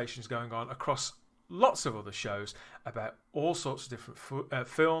conversations going on across lots of other shows about all sorts of different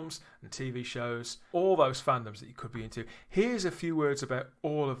films and TV shows, all those fandoms that you could be into. Here's a few words about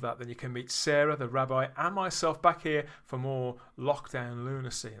all of that. Then you can meet Sarah, the Rabbi, and myself back here for more lockdown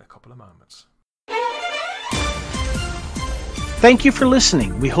lunacy in a couple of moments. Thank you for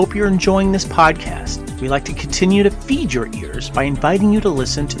listening. We hope you're enjoying this podcast. We like to continue to feed your ears by inviting you to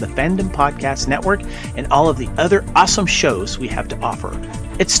listen to the Fandom Podcast Network and all of the other awesome shows we have to offer.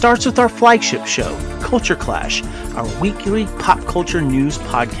 It starts with our flagship show, Culture Clash, our weekly pop culture news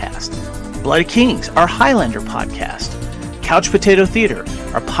podcast. Bloody Kings, our Highlander podcast. Couch Potato Theater,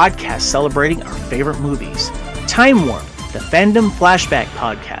 our podcast celebrating our favorite movies. Time Warp, the Fandom Flashback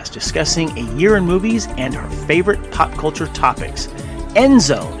podcast discussing a year in movies and our favorite pop culture topics. End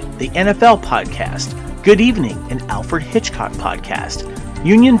Zone, the NFL podcast. Good Evening, an Alfred Hitchcock podcast.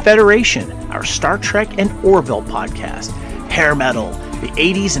 Union Federation, our Star Trek and Orville podcast. Hair Metal, the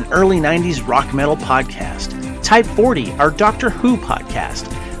 80s and early 90s rock metal podcast. Type 40, our Doctor Who podcast.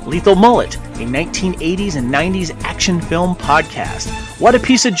 Lethal Mullet, a 1980s and 90s action film podcast. What a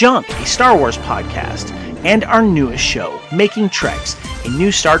Piece of Junk, a Star Wars podcast. And our newest show, Making Treks, a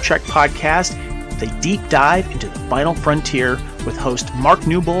new Star Trek podcast with a deep dive into the final frontier with host Mark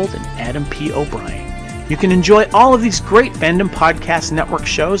Newbold and Adam P. O'Brien. You can enjoy all of these great Fandom Podcast Network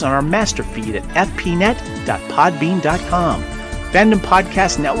shows on our master feed at fpnet.podbean.com. Fandom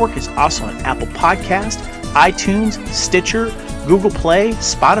Podcast Network is also on Apple Podcast, iTunes, Stitcher, Google Play,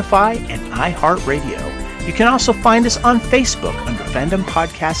 Spotify, and iHeartRadio. You can also find us on Facebook under Fandom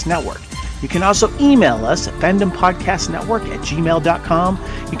Podcast Network. You can also email us at fandompodcastnetwork@gmail.com.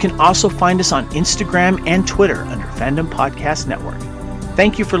 You can also find us on Instagram and Twitter under Fandom Podcast Network.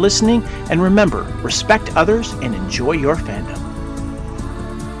 Thank you for listening, and remember, respect others and enjoy your fandom.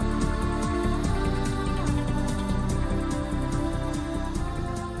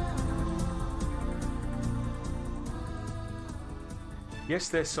 Yes,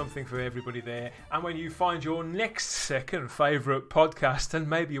 there's something for everybody there. And when you find your next second favourite podcast, and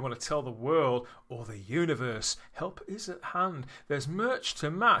maybe you want to tell the world or the universe, help is at hand. There's merch to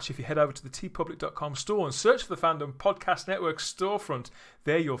match. If you head over to the tpublic.com store and search for the Fandom Podcast Network storefront,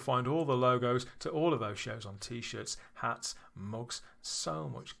 there you'll find all the logos to all of those shows on t-shirts, hats, mugs, so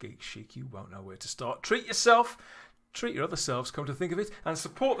much geek chic you won't know where to start. Treat yourself. Treat your other selves, come to think of it, and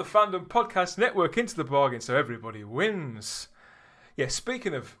support the Fandom Podcast Network into the bargain so everybody wins. Yeah,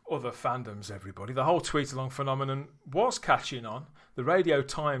 speaking of other fandoms, everybody, the whole tweet-along phenomenon was catching on. The Radio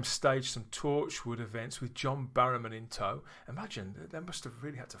Times staged some Torchwood events with John Barrowman in tow. Imagine, they must have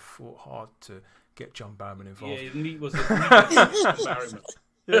really had to fought hard to get John Barrowman involved. Yeah, neat was it? Barrowman.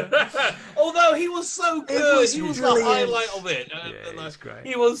 Yeah. Although he was so good, he was the highlight of it. Yeah, he's great.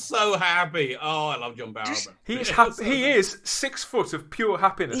 He was so happy. Oh, I love John Barrowman. He is 6 foot of pure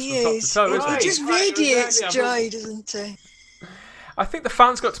happiness from top to toe, isn't he? He just radiates joy, doesn't he? I think the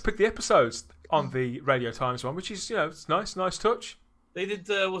fans got to pick the episodes on the Radio Times one, which is, it's nice touch. They did,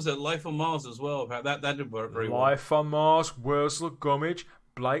 was it Life on Mars as well? That did work very well. Life on Mars, Wurzel Gummidge,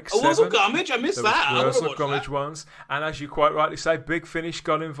 Blake Seven. Wurzel Gummidge? I missed that. Wurzel Gummidge ones. And as you quite rightly say, Big Finish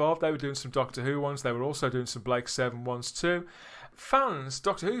got involved. They were doing some Doctor Who ones. They were also doing some Blake Seven ones too. Fans,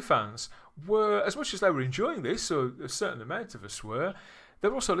 Doctor Who fans, were, as much as they were enjoying this, or a certain amount of us were, they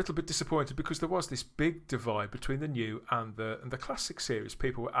were also a little bit disappointed because there was this big divide between the new and the classic series.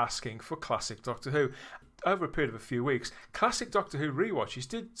 People were asking for classic Doctor Who. Over a period of a few weeks, classic Doctor Who rewatches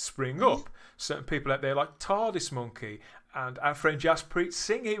did spring up. Certain people out there like TARDIS Monkey and our friend Jaspreet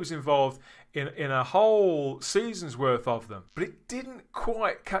Singh, he was involved in a whole season's worth of them. But it didn't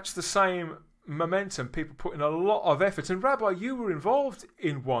quite catch the same momentum. People put in a lot of effort. And Rabbi, you were involved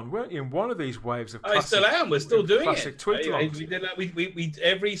in one, weren't you? In one of these waves of classic. I still am. We're still doing classic it. Tweet-alongs. We did that. We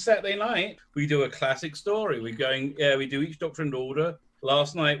every Saturday night we do a classic story. We do each Doctor in order.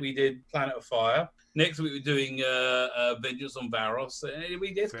 Last night we did Planet of Fire. Next week we're doing Vengeance on Varos.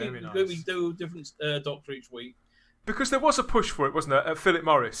 We just we do a different Doctor each week. Because there was a push for it, wasn't there? Philip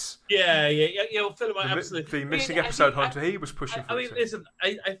Morris. Yeah. Well, Philip Morris, absolutely. The missing episode hunter, he was pushing for it. Listen,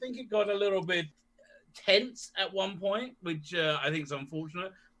 I think it got a little bit tense at one point, which I think is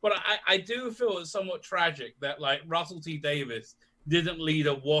unfortunate. But I do feel it's somewhat tragic that like Russell T Davies didn't lead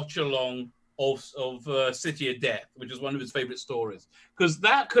a watch along of City of Death, which is one of his favorite stories, because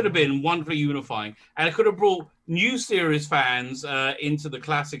that could have been wonderfully unifying, and it could have brought new series fans into the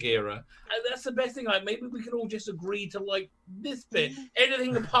classic era. And that's the best thing. Like maybe we can all just agree to like this bit.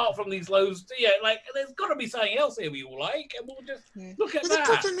 Anything apart from these lows, like there's got to be something else here we all like, and we'll just look at that.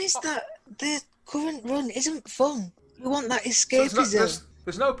 The problem is that the current run isn't fun. We want that escapism.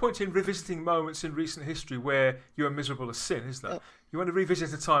 There's no point in revisiting moments in recent history where you are miserable as sin, is there? You want to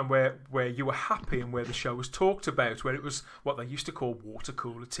revisit a time where you were happy and where the show was talked about, where it was what they used to call water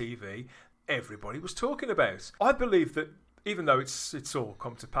cooler TV. Everybody was talking about. I believe that even though it's all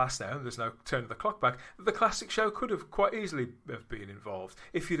come to pass now and there's no turn of the clock back, the classic show could have quite easily have been involved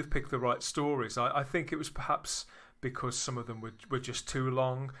if you'd have picked the right stories. I think it was perhaps because some of them were just too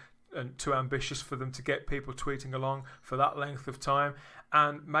long and too ambitious for them to get people tweeting along for that length of time,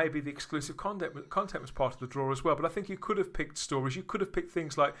 and maybe the exclusive content was part of the draw as well. But I think you could have picked stories. You could have picked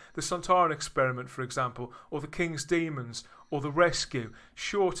things like the Sontaran Experiment, for example, or the King's Demons, or the Rescue,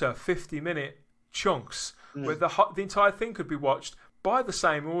 shorter 50-minute chunks where the entire thing could be watched by the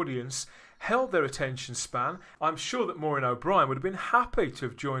same audience, held their attention span. I'm sure that Maureen O'Brien would have been happy to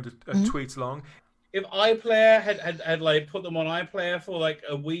have joined a tweet along. If iPlayer had like put them on iPlayer for like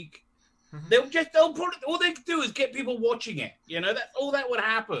a week, they'll put it, all they could do is get people watching it. That's all that would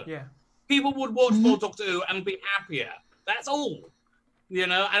happen. Yeah, people would watch more Doctor Who and be happier. That's all.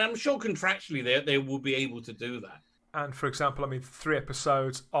 And I'm sure contractually they will be able to do that. And for example, 3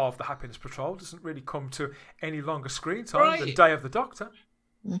 episodes of the Happiness Patrol doesn't really come to any longer screen time than Day of the Doctor.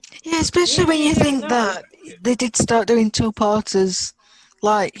 Yeah, especially when you think that they did start doing 2-parters.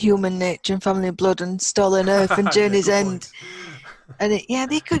 Like Human Nature and Family Blood and Stolen Earth and Journey's End, and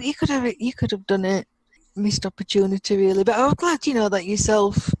you could have done it. Missed opportunity really, but I'm glad that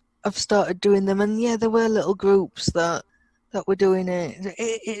yourself have started doing them, and there were little groups that were doing it.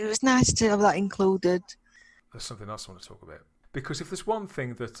 It was nice to have that included. There's something else I want to talk about, because if there's one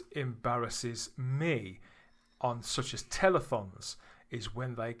thing that embarrasses me on such as telethons, is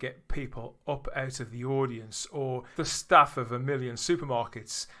when they get people up out of the audience or the staff of a million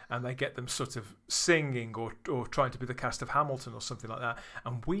supermarkets and they get them sort of singing or trying to be the cast of Hamilton or something like that.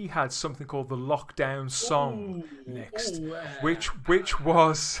 And we had something called the Lockdown Song next, which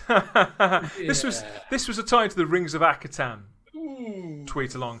was this was a tie to the Rings of Akatan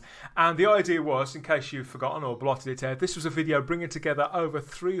tweet along, and the idea was, in case you've forgotten or blotted it out, this was a video bringing together over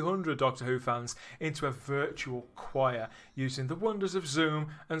 300 Doctor Who fans into a virtual choir using the wonders of Zoom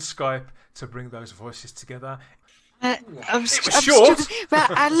and Skype to bring those voices together. It was short.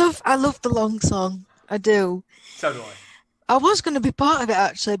 But I love the long song. I do. So do I. I was going to be part of it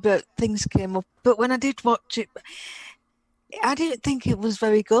actually, but things came up. But when I did watch it, I didn't think it was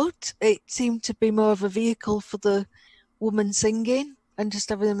very good. It seemed to be more of a vehicle for the woman singing and just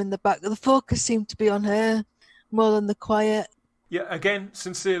having them in the back. The focus seemed to be on her more than the choir. Yeah, again,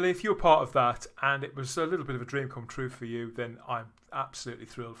 sincerely, if you're part of that and it was a little bit of a dream come true for you, then I'm absolutely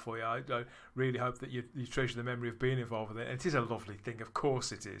thrilled for you. I really hope that you treasure the memory of being involved with it. And it is a lovely thing, of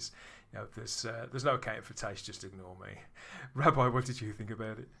course it is. There's no accounting for taste, just ignore me. Rabbi, what did you think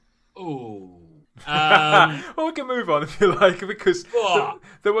about it? Oh. Well, we can move on if you like, because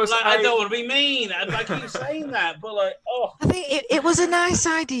there was. I don't want to be mean. I keep saying that, but I think it was a nice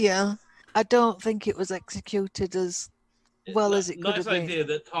idea. I don't think it was executed as well as it could have been. Nice idea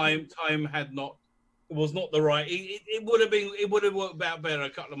that time was not the right. It would have been. It would have worked out better a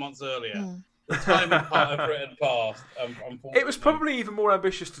couple of months earlier. The time had passed. It was probably even more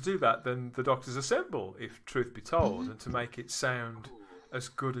ambitious to do that than the Doctors Assemble, if truth be told, and to make it sound as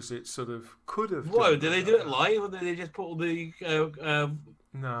good as it sort of could have. Whoa, did they do it live, or did they just put all the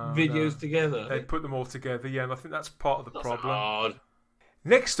videos together? They put them all together, yeah, and I think that's part of the problem. Hard.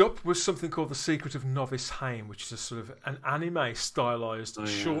 Next up was something called The Secret of Novice Haim, which is a sort of an anime-stylised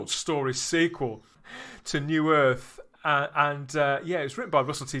short story sequel to New Earth. It was written by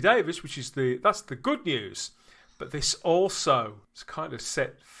Russell T Davies, that's the good news. But this also kind of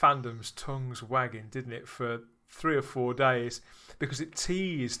set fandom's tongues wagging, didn't it, for 3 or 4 days, because it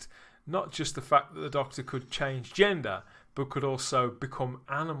teased not just the fact that the Doctor could change gender, but could also become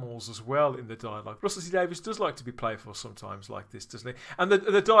animals as well in the dialogue. Russell T Davies does like to be playful sometimes like this, doesn't he? And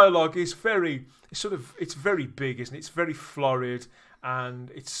the dialogue is it's very big, isn't it? It's very florid, and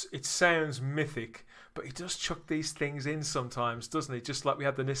it sounds mythic, but he does chuck these things in sometimes, doesn't he? Just like we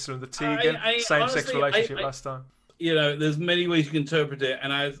had the Nissa and the Tegan same-sex relationship last time. There's many ways you can interpret it,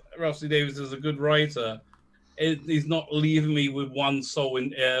 and as Russell T Davies is a good writer, he's not leaving me with one sole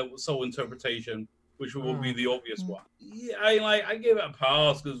interpretation, which will be the obvious one. Yeah, I give it a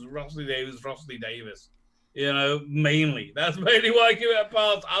pass because Russell T Davies. Mainly. That's mainly why I give it a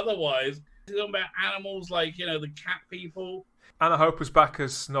pass. Otherwise, he's talking about animals like, the cat people. Anna Hope was back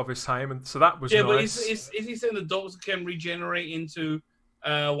as Novice Haim, so that was nice. But is he saying the Doctor can regenerate into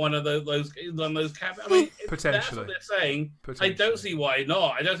one of those cat? I mean, potentially. That's what they're saying. I don't see why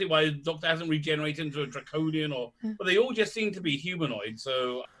not. I don't see why the Doctor hasn't regenerated into a Draconian but they all just seem to be humanoid.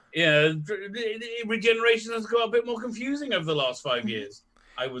 So, regeneration has got a bit more confusing over the last 5 years,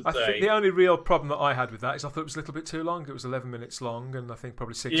 I would say. I think the only real problem that I had with that is I thought it was a little bit too long. It was 11 minutes long, and I think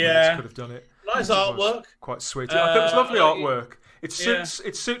probably 6 minutes could have done it. Nice artwork. Quite sweet. I thought it was lovely artwork. It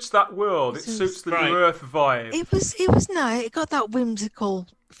suits that world. It suits the New Earth vibe. It was nice. It got that whimsical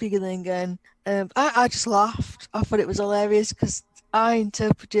feeling, and I just laughed. I thought it was hilarious because I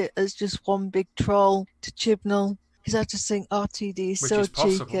interpret it as just one big troll to Chibnall. Because I just think RTD is so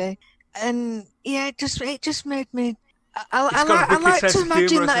cheeky, and it just made me. I like to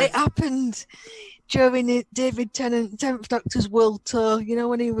imagine that it happened during David Tennant 10th Doctor's World Tour.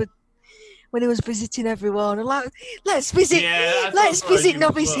 When he was visiting everyone, and let's visit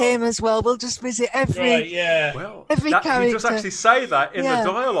Novice Haim as well. We'll just visit every character. He does actually say that in the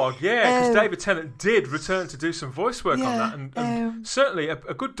dialogue, because David Tennant did return to do some voice work on that, and certainly a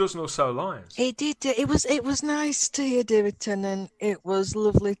good dozen or so lines. He did. It was nice to hear David Tennant. It was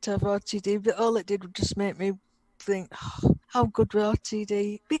lovely to have RTD, but all it did was just make me think, how good were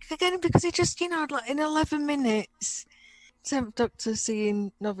RTD? Because it just, in 11 minutes. 10th Doctor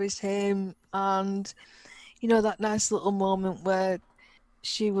seeing Novice Haim, and that nice little moment where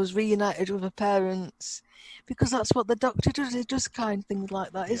she was reunited with her parents, because that's what the Doctor does. He does kind things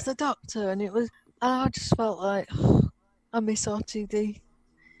like that. It's the Doctor, and I just felt like I miss RTD.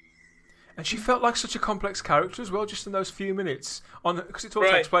 And she felt like such a complex character as well, just in those few minutes, because it all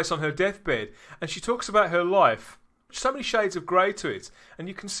takes place on her deathbed, and she talks about her life, so many shades of grey to it, and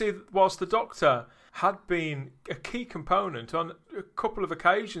you can see that whilst the Doctor had been a key component on a couple of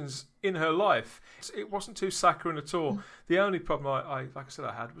occasions in her life, it wasn't too saccharine at all. The only problem I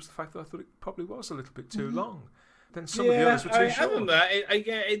had was the fact that I thought it probably was a little bit too long. Then some of the others were too short.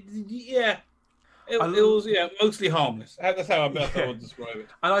 It was mostly harmless. That's how I would describe it.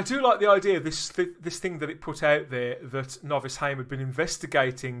 And I do like the idea of this thing that it put out there, that Novice Haim had been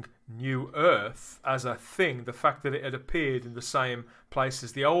investigating New Earth as a thing, the fact that it had appeared in the same place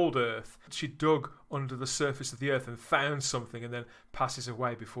as the old Earth. She dug under the surface of the Earth and found something, and then passes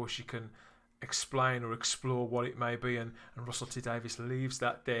away before she can explain or explore what it may be, and Russell T Davies leaves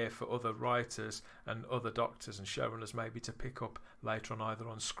that there for other writers and other Doctors and showrunners maybe to pick up later on, either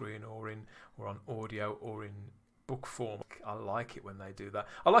on screen or on audio or in book form. I like it when they do that.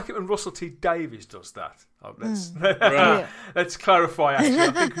 I like it when Russell T Davies does that. Let's clarify, actually.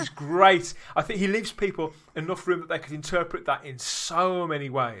 I think it's great. I think he leaves people enough room that they could interpret that in so many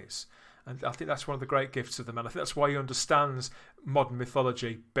ways. And I think that's one of the great gifts of the man. I think that's why he understands modern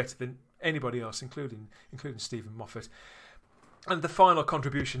mythology better than anybody else, including Stephen Moffat. And the final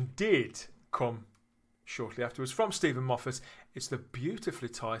contribution did come shortly afterwards from Stephen Moffat. It's the beautifully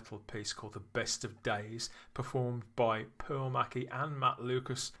titled piece called The Best of Days, performed by Pearl Mackie and Matt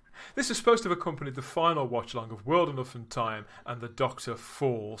Lucas. This is supposed to have accompanied the final watch-along of World Enough and Time and The Doctor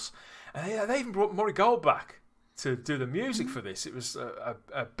Falls. And they even brought Murray Gold back to do the music for this. It was a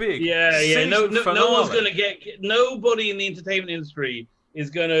big no one's going to get, nobody in the entertainment industry is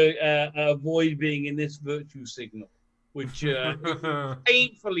going to avoid being in this virtue signal, which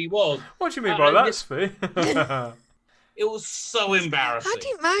painfully was. What do you mean by that, Tzvi? It was so embarrassing. I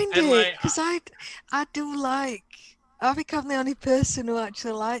didn't mind it because I do like. I think I'm the only person who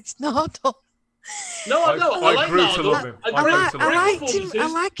actually likes Nardole. I grew to love him. I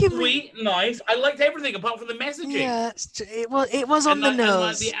like him. Sweet, nice. I liked everything apart from the messaging. Yeah, it was on the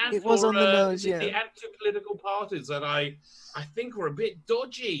nose. It was on the nose. Yeah. The anti-political parties that I think were a bit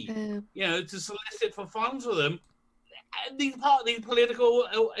dodgy. To solicit for funds for them. These political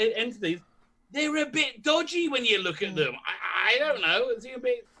entities, they're a bit dodgy when you look at them. I don't know. It's a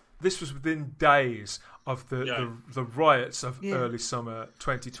bit. This was within days of the riots of early summer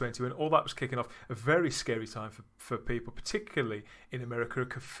 2020, when all that was kicking off. A very scary time for people, particularly in America.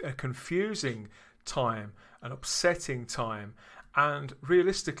 A confusing time, an upsetting time, and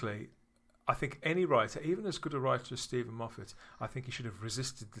realistically, I think any writer, even as good a writer as Stephen Moffat, I think he should have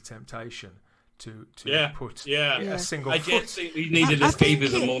resisted the temptation to put a single foot. I just think we needed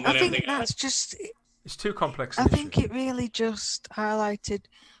escapism more than anything else. It's too complex. I think it really just highlighted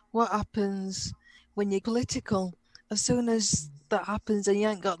what happens when you're political. As soon as that happens and you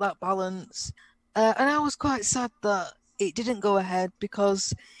ain't got that balance. And I was quite sad that it didn't go ahead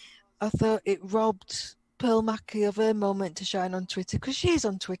because I thought it robbed Pearl Mackie of her moment to shine on Twitter, because she's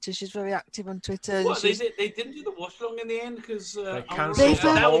on Twitter. She's very active on Twitter. What, they didn't do the watch-along in the end? Because they cancelled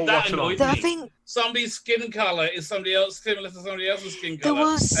the whole watch-along. I think somebody's skin colour is somebody else, similar to somebody else's skin colour. There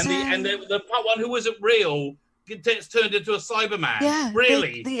was, and the part one who wasn't real gets turned into a Cyberman. Yeah.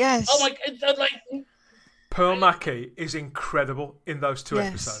 Really? Yes. Oh my God, like... Pearl Mackie is incredible in those two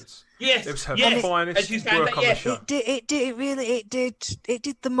episodes. Yes, it was her finest work on the show. It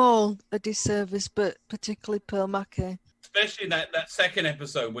did them all a disservice, but particularly Pearl Mackie. Especially in that second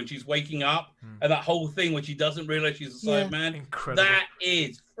episode when she's waking up and that whole thing when she doesn't realise she's a Cyberman. Incredible. That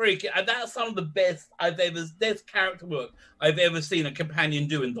is freaking, and that's some of the best character work I've ever seen a companion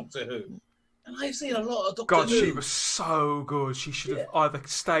do in Doctor Who. And I've seen a lot of Doctor Who. God, she was so good. She should have either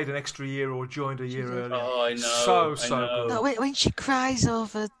stayed an extra year or joined a year earlier. Oh, I know. So good. No, when she cries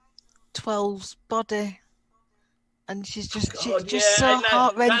over 12's body, and she's just so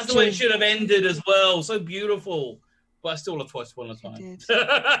heart-wrenching. That's the way it should have ended as well. So beautiful. But I still love Twice Upon a Time.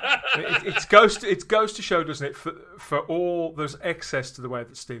 It goes to show, doesn't it? For all there's excess to the way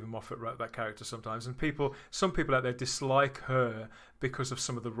that Stephen Moffat wrote that character sometimes, and some people out there dislike her because of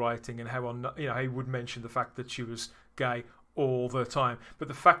some of the writing and how he would mention the fact that she was gay all the time. But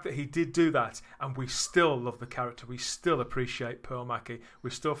the fact that he did do that, and we still love the character, we still appreciate Pearl Mackie, we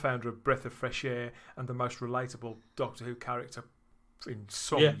still found her a breath of fresh air and the most relatable Doctor Who character in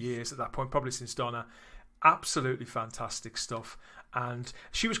some years at that point, probably since Donna. Absolutely fantastic stuff, and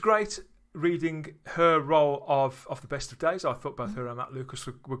she was great reading her role of the Best of Days. I thought both her and Matt Lucas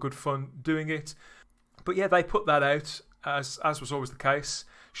were good fun doing it. But yeah, they put that out, as was always the case,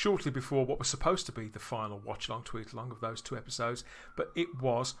 shortly before what was supposed to be the final watch-along, tweet-along of those two episodes, but it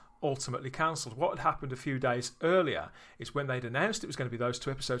was ultimately cancelled. What had happened a few days earlier is when they'd announced it was going to be those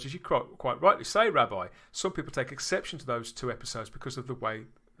two episodes, as you quite rightly say, Rabbi, some people take exception to those two episodes because of the way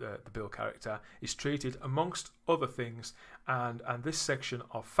the Bill character is treated, amongst other things, and this section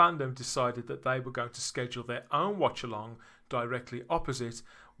of fandom decided that they were going to schedule their own watch along directly opposite,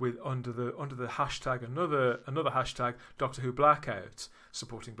 with under the hashtag another hashtag Doctor Who Blackout,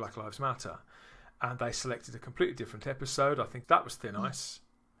 supporting Black Lives Matter, and they selected a completely different episode. I think that was Thin Ice,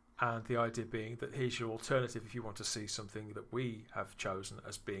 and the idea being that here's your alternative if you want to see something that we have chosen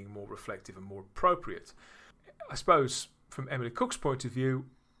as being more reflective and more appropriate. I suppose from Emily Cook's point of view,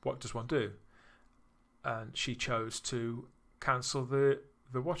 what does one do? And she chose to cancel the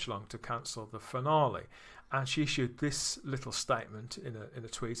watch along, to cancel the finale, and she issued this little statement in a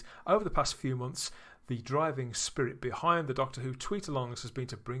tweet. Over the past few months, the driving spirit behind the Doctor Who tweet-alongs has been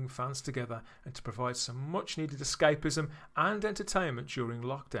to bring fans together and to provide some much-needed escapism and entertainment during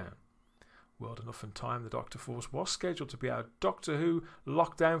lockdown. Well enough in time, the Doctor Force was scheduled to be our Doctor Who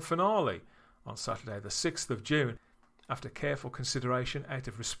lockdown finale on Saturday the 6th of June. After careful consideration, out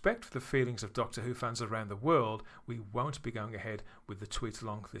of respect for the feelings of Doctor Who fans around the world, we won't be going ahead with the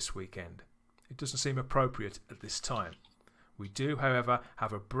tweet-along this weekend. It doesn't seem appropriate at this time. We do, however,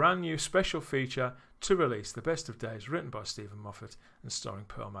 have a brand new special feature to release, The Best of Days, written by Stephen Moffat and starring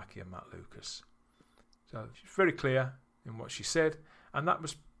Pearl Mackie and Matt Lucas. So she's very clear in what she said, and that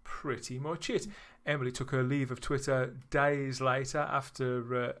was pretty much it. Emily took her leave of Twitter days later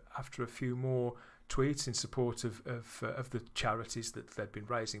after a few more tweets in support of the charities that they'd been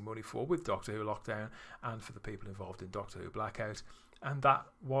raising money for with Doctor Who Lockdown and for the people involved in Doctor Who Blackout, and that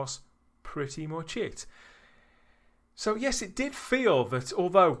was pretty much it. So yes, it did feel that,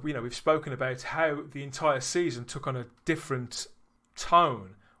 although we've spoken about how the entire season took on a different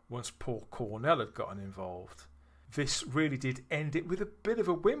tone once Paul Cornell had gotten involved, this really did end it with a bit of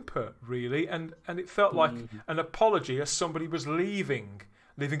a whimper, really, and it felt like an apology as somebody was leaving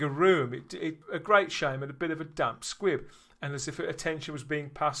a room. It a great shame and a bit of a damp squib, and as if attention was being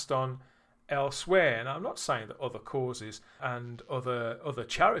passed on elsewhere. And I'm not saying that other causes and other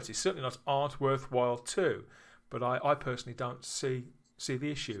charities certainly aren't worthwhile too, but I personally don't see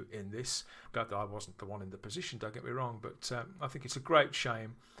the issue in this. Glad that I wasn't the one in the position, don't get me wrong, but I think it's a great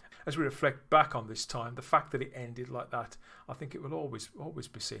shame. As we reflect back on this time, the fact that it ended like that, I think it will always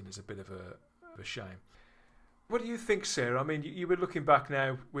be seen as a bit of a shame. What do you think, Sarah? I mean, you were looking back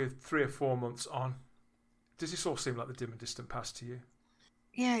now with 3 or 4 months on. Does this all seem like the dim and distant past to you?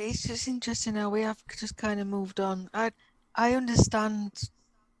 Yeah, it's just interesting how we have just kind of moved on. I understand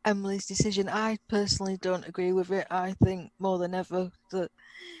Emily's decision. I personally don't agree with it. I think more than ever that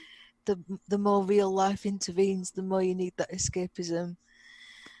the more real life intervenes, the more you need that escapism.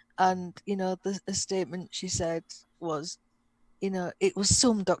 And, you know, the statement she said was, you know, it was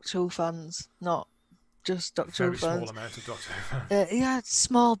some Doctor Who fans, not just Doctor Who Very fans. small amount of Doctor Who fans. Yeah,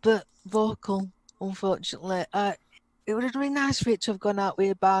 small but vocal, unfortunately. It would have been nice for it to have gone out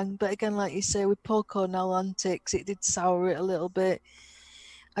with a bang, but again, like you say, with Paul Cornell antics, it did sour it a little bit.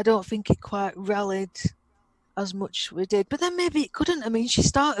 I don't think it quite rallied as much as we did, but then maybe it couldn't. I mean, she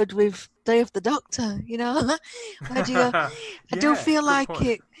started with Day of the Doctor, you know. Where do you go? I do feel like point.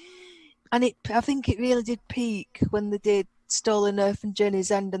 it, and I think it really did peak when they did Stolen Earth and Jenny's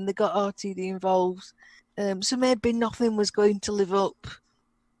End, and they got RTD involved. So maybe nothing was going to live up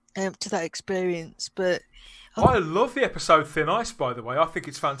to that experience, but. I love the episode Thin Ice, by the way. I think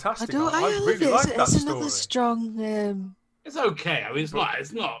it's fantastic. I really like that it's story. Another strong. It's okay. I mean,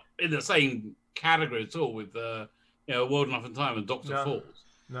 it's not in the same category at all with World Enough in Time and Doctor Falls.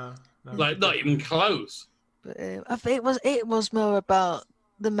 No. Like not even close. But I think it was more about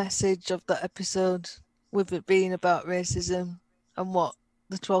the message of that episode, with it being about racism and what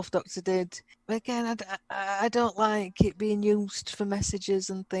the 12th Doctor did. But again, I don't like it being used for messages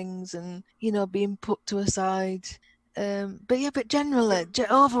and things, and being put to a side. But generally,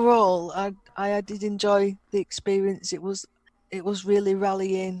 overall, I did enjoy the experience. It was really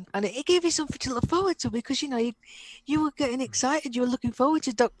rallying, and it gave you something to look forward to, because you were getting excited. You were looking forward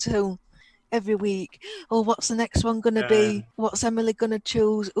to Doctor Who every week. Oh, what's the next one going to be? What's Emily going to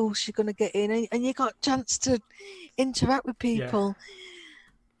choose? Who's she going to get in? And you got a chance to interact with people. Yeah.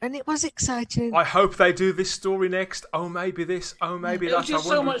 And it was exciting. I hope they do this story next. Oh, maybe this. Oh, maybe that. It was just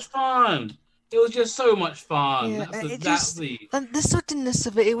so much fun. It was just so much fun. Yeah, And the suddenness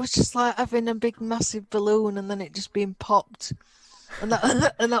of it, it was just like having a big, massive balloon and then it just being popped. And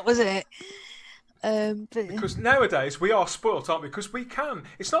that was it. Because nowadays we are spoilt, aren't we? Because we can.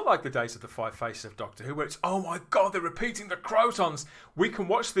 It's not like the days of the Five Faces of Doctor Who, where it's, oh my God, they're repeating the Crotons. We can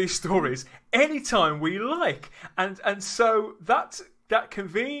watch these stories anytime we like. And so that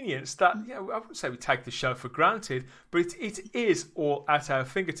convenience, that, I wouldn't say we take the show for granted, but it is all at our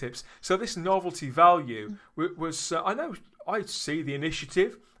fingertips. So this novelty value was, I know I see the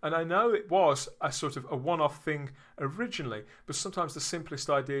initiative, and I know it was a sort of a one-off thing originally, but sometimes the simplest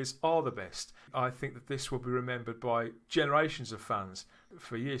ideas are the best. I think that this will be remembered by generations of fans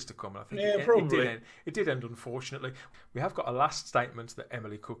for years to come. And I think it did end, unfortunately. We have got a last statement that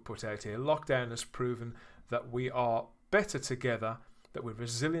Emily Cook put out here. Lockdown has proven that we are better together, that we're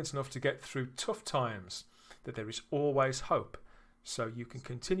resilient enough to get through tough times, that there is always hope. So you can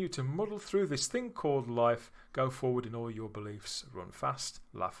continue to muddle through this thing called life, go forward in all your beliefs, run fast,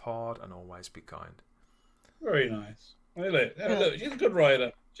 laugh hard, and always be kind. Very nice. Look, she's a good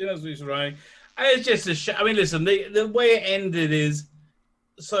writer. She knows what she's writing. And it's just I mean, listen, the way it ended is,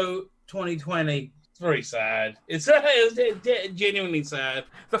 so 2020, it's very sad. It's genuinely sad.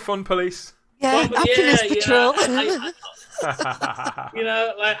 The fun police. Yeah, happiness patrol.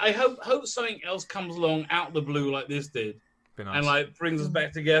 I hope something else comes along out of the blue like this did, nice. And brings us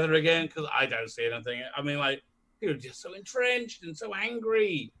back together again. Because I don't see anything. I mean, people are just so entrenched and so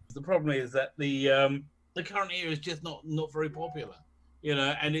angry. The problem is that the current era is just not very popular,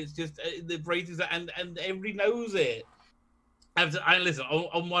 and it's just the ratings and everybody knows it. I listen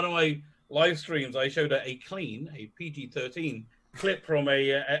on one of my live streams. I showed a PG-13 clip from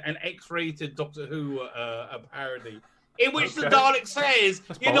an X-rated Doctor Who a parody, in which the Dalek says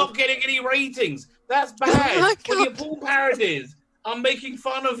you're not getting any ratings. That's bad. When you pull parodies, I'm making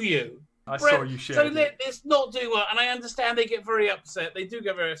fun of you. I saw you share. So let's not do well. And I understand they get very upset. They do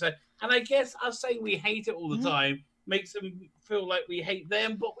get very upset. And I guess us saying we hate it all the time makes them feel like we hate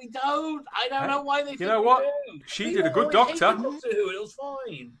them, but we don't. I don't know why they. You know what? She did a good Doctor. Doctor Who, it was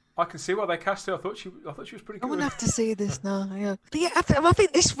fine. I can see why they cast her. I thought she was pretty good. I wouldn't have to see this now. Yeah, but I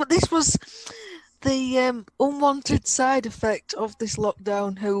think this was the unwanted side effect of this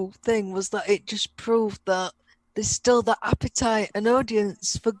lockdown Who thing, was that it just proved that there's still that appetite and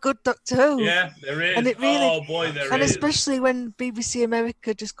audience for good Doctor Who. Yeah, there is. And it really, oh boy, there is. And especially when BBC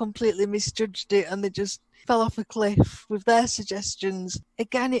America just completely misjudged it and they just fell off a cliff with their suggestions.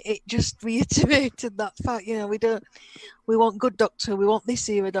 Again, it just reiterated that fact. We want good Doctor. We want this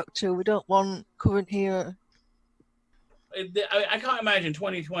era Doctor. We don't want current era. I can't imagine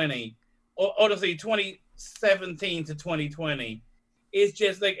 2020, or honestly 2017 to 2020. It's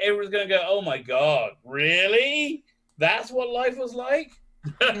just like everyone's going to go, oh my God, really? That's what life was like?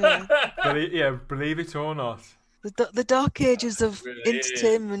 Yeah, believe it or not. The dark ages of really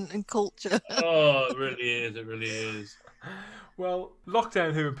entertainment and culture. Oh, it really is. It really is. Well,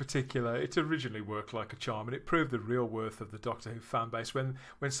 Lockdown Who in particular, it originally worked like a charm, and it proved the real worth of the Doctor Who fan base when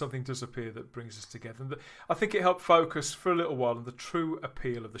something does appear that brings us together. And I think it helped focus for a little while on the true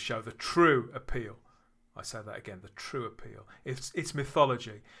appeal of the show, the true appeal. I say that again, the true appeal. It's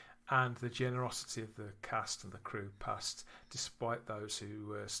mythology and the generosity of the cast and the crew past, despite those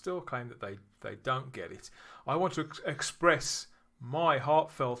who still claim that they don't get it. I want to express my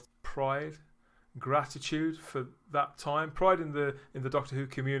heartfelt pride, gratitude for that time, pride in the Doctor Who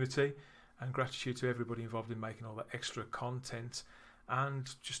community, and gratitude to everybody involved in making all that extra content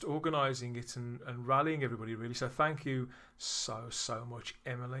and just organising it and rallying everybody, really. So thank you so much,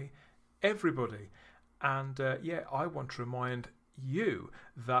 Emily, everybody. And I want to remind you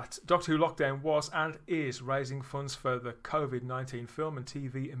that Doctor Who Lockdown was and is raising funds for the COVID-19 Film and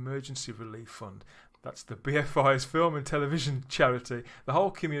TV Emergency Relief Fund. That's the BFI's film and television charity. The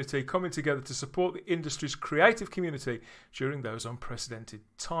whole community coming together to support the industry's creative community during those unprecedented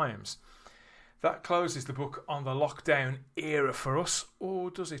times. That closes the book on the lockdown era for us,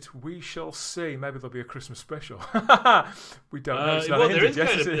 or does it? We shall see. Maybe there'll be a Christmas special. We don't know. It's Well, there's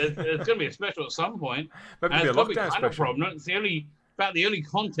going to be a special at some point. Maybe it'll be a lockdown special. Prominent. It's the only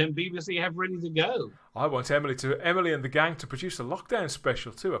content BBC have ready to go. I want Emily and the gang to produce a lockdown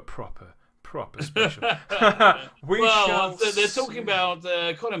special too, a proper special. They're talking about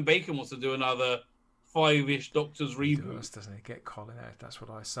Colin Bacon wants to do another 5-ish Doctors reboot. Doesn't it? Get Colin out, that's what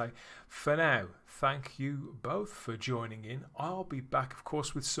I say. For now, thank you both for joining in. I'll be back, of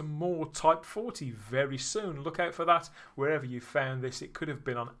course, with some more Type 40 very soon. Look out for that wherever you found this. It could have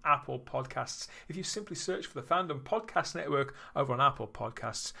been on Apple Podcasts. If you simply search for the Fandom Podcast Network over on Apple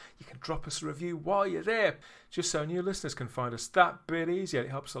Podcasts, you can drop us a review while you're there, just so new listeners can find us that bit easier.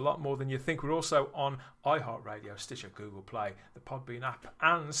 It helps a lot more than you think. We're also on iHeartRadio, Stitcher, Google Play, the Podbean app,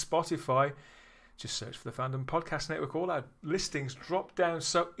 and Spotify. Just search for the Fandom Podcast Network. All our listings drop down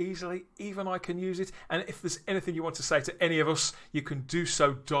so easily, even I can use it. And if there's anything you want to say to any of us, you can do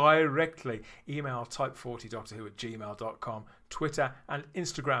so directly. Email type40doctorwho@gmail.com, Twitter and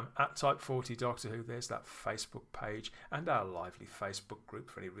Instagram @type40doctorwho. There's that Facebook page and our lively Facebook group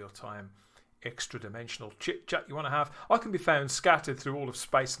for any real-time extra-dimensional chit-chat you want to have. I can be found scattered through all of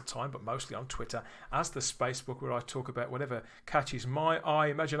space and time, but mostly on Twitter as the Spacebook, where I talk about whatever catches my eye,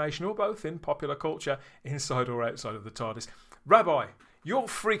 imagination, or both in popular culture, inside or outside of the TARDIS. Rabbi, you're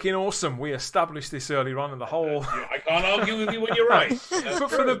freaking awesome. We established this earlier on in the whole... I can't argue with you when you're right.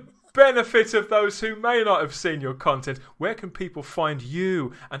 But for the benefit of those who may not have seen your content, where can people find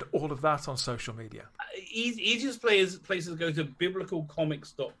you and all of that on social media? Easiest places to go to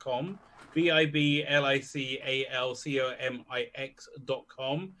biblicalcomics.com.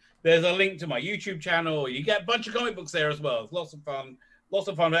 biblicalcomics.com. There's a link to my YouTube channel. You get a bunch of comic books there as well. It's lots of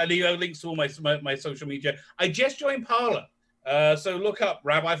fun. I leave links to all my social media. I just joined Parler, so look up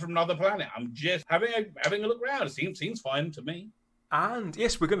Rabbi from Another Planet. I'm just having a look around. It seems fine to me. And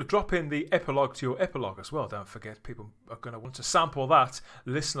yes, we're going to drop in the epilogue to your epilogue as well. Don't forget, people are going to want to sample that,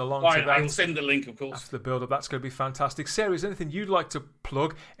 listen along to that. I'll send the link, of course. After the build-up, that's going to be fantastic. Sarah, is there anything you'd like to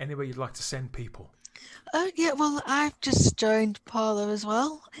plug? Anywhere you'd like to send people? Well, I've just joined Parler as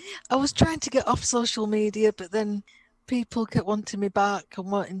well. I was trying to get off social media, but then people kept wanting me back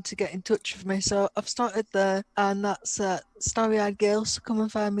and wanting to get in touch with me, so I've started there, and that's Starry Eyed Girl, so come and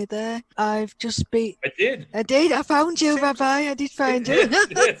find me there. I did. I found you, Rabbi. I did find you.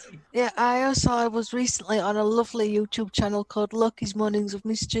 Yeah, I was recently on a lovely YouTube channel called Loki's Mornings of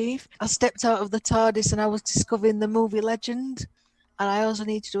Mischief. I stepped out of the TARDIS and I was discovering the movie Legend, and I also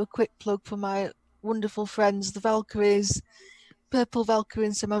need to do a quick plug for my wonderful friends, the Valkyries, Purple Valkyrie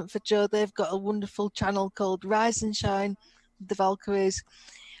and Samantha Joe. They've got a wonderful channel called Rise and Shine with the Valkyries,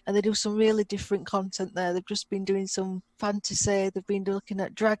 and they do some really different content there. They've just been doing some fantasy, they've been looking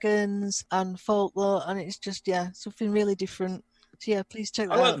at dragons and folklore, and it's just something really different. So please check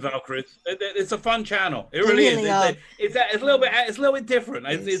that out. I like the Valkyries. It's a fun channel. It really is. It's a little bit different.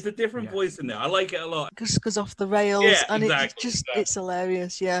 It's a different voice in there. I like it a lot. Just goes off the rails, and it's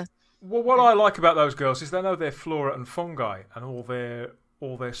hilarious. Yeah. Well, what I like about those girls is they know their flora and fungi and all their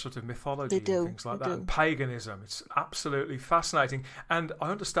sort of mythology and things like that, and paganism. It's absolutely fascinating. And I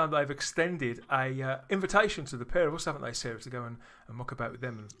understand they've extended a invitation to the pair of us, haven't they, Sarah, to go and muck about with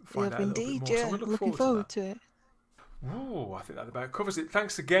them and find out a little bit more. So we're looking forward to it. Ooh, I think that about covers it.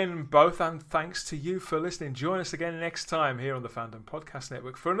 Thanks again, both, and thanks to you for listening. Join us again next time here on the Fandom Podcast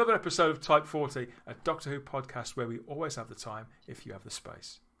Network for another episode of Type 40, a Doctor Who podcast where we always have the time if you have the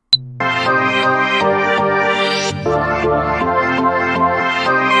space.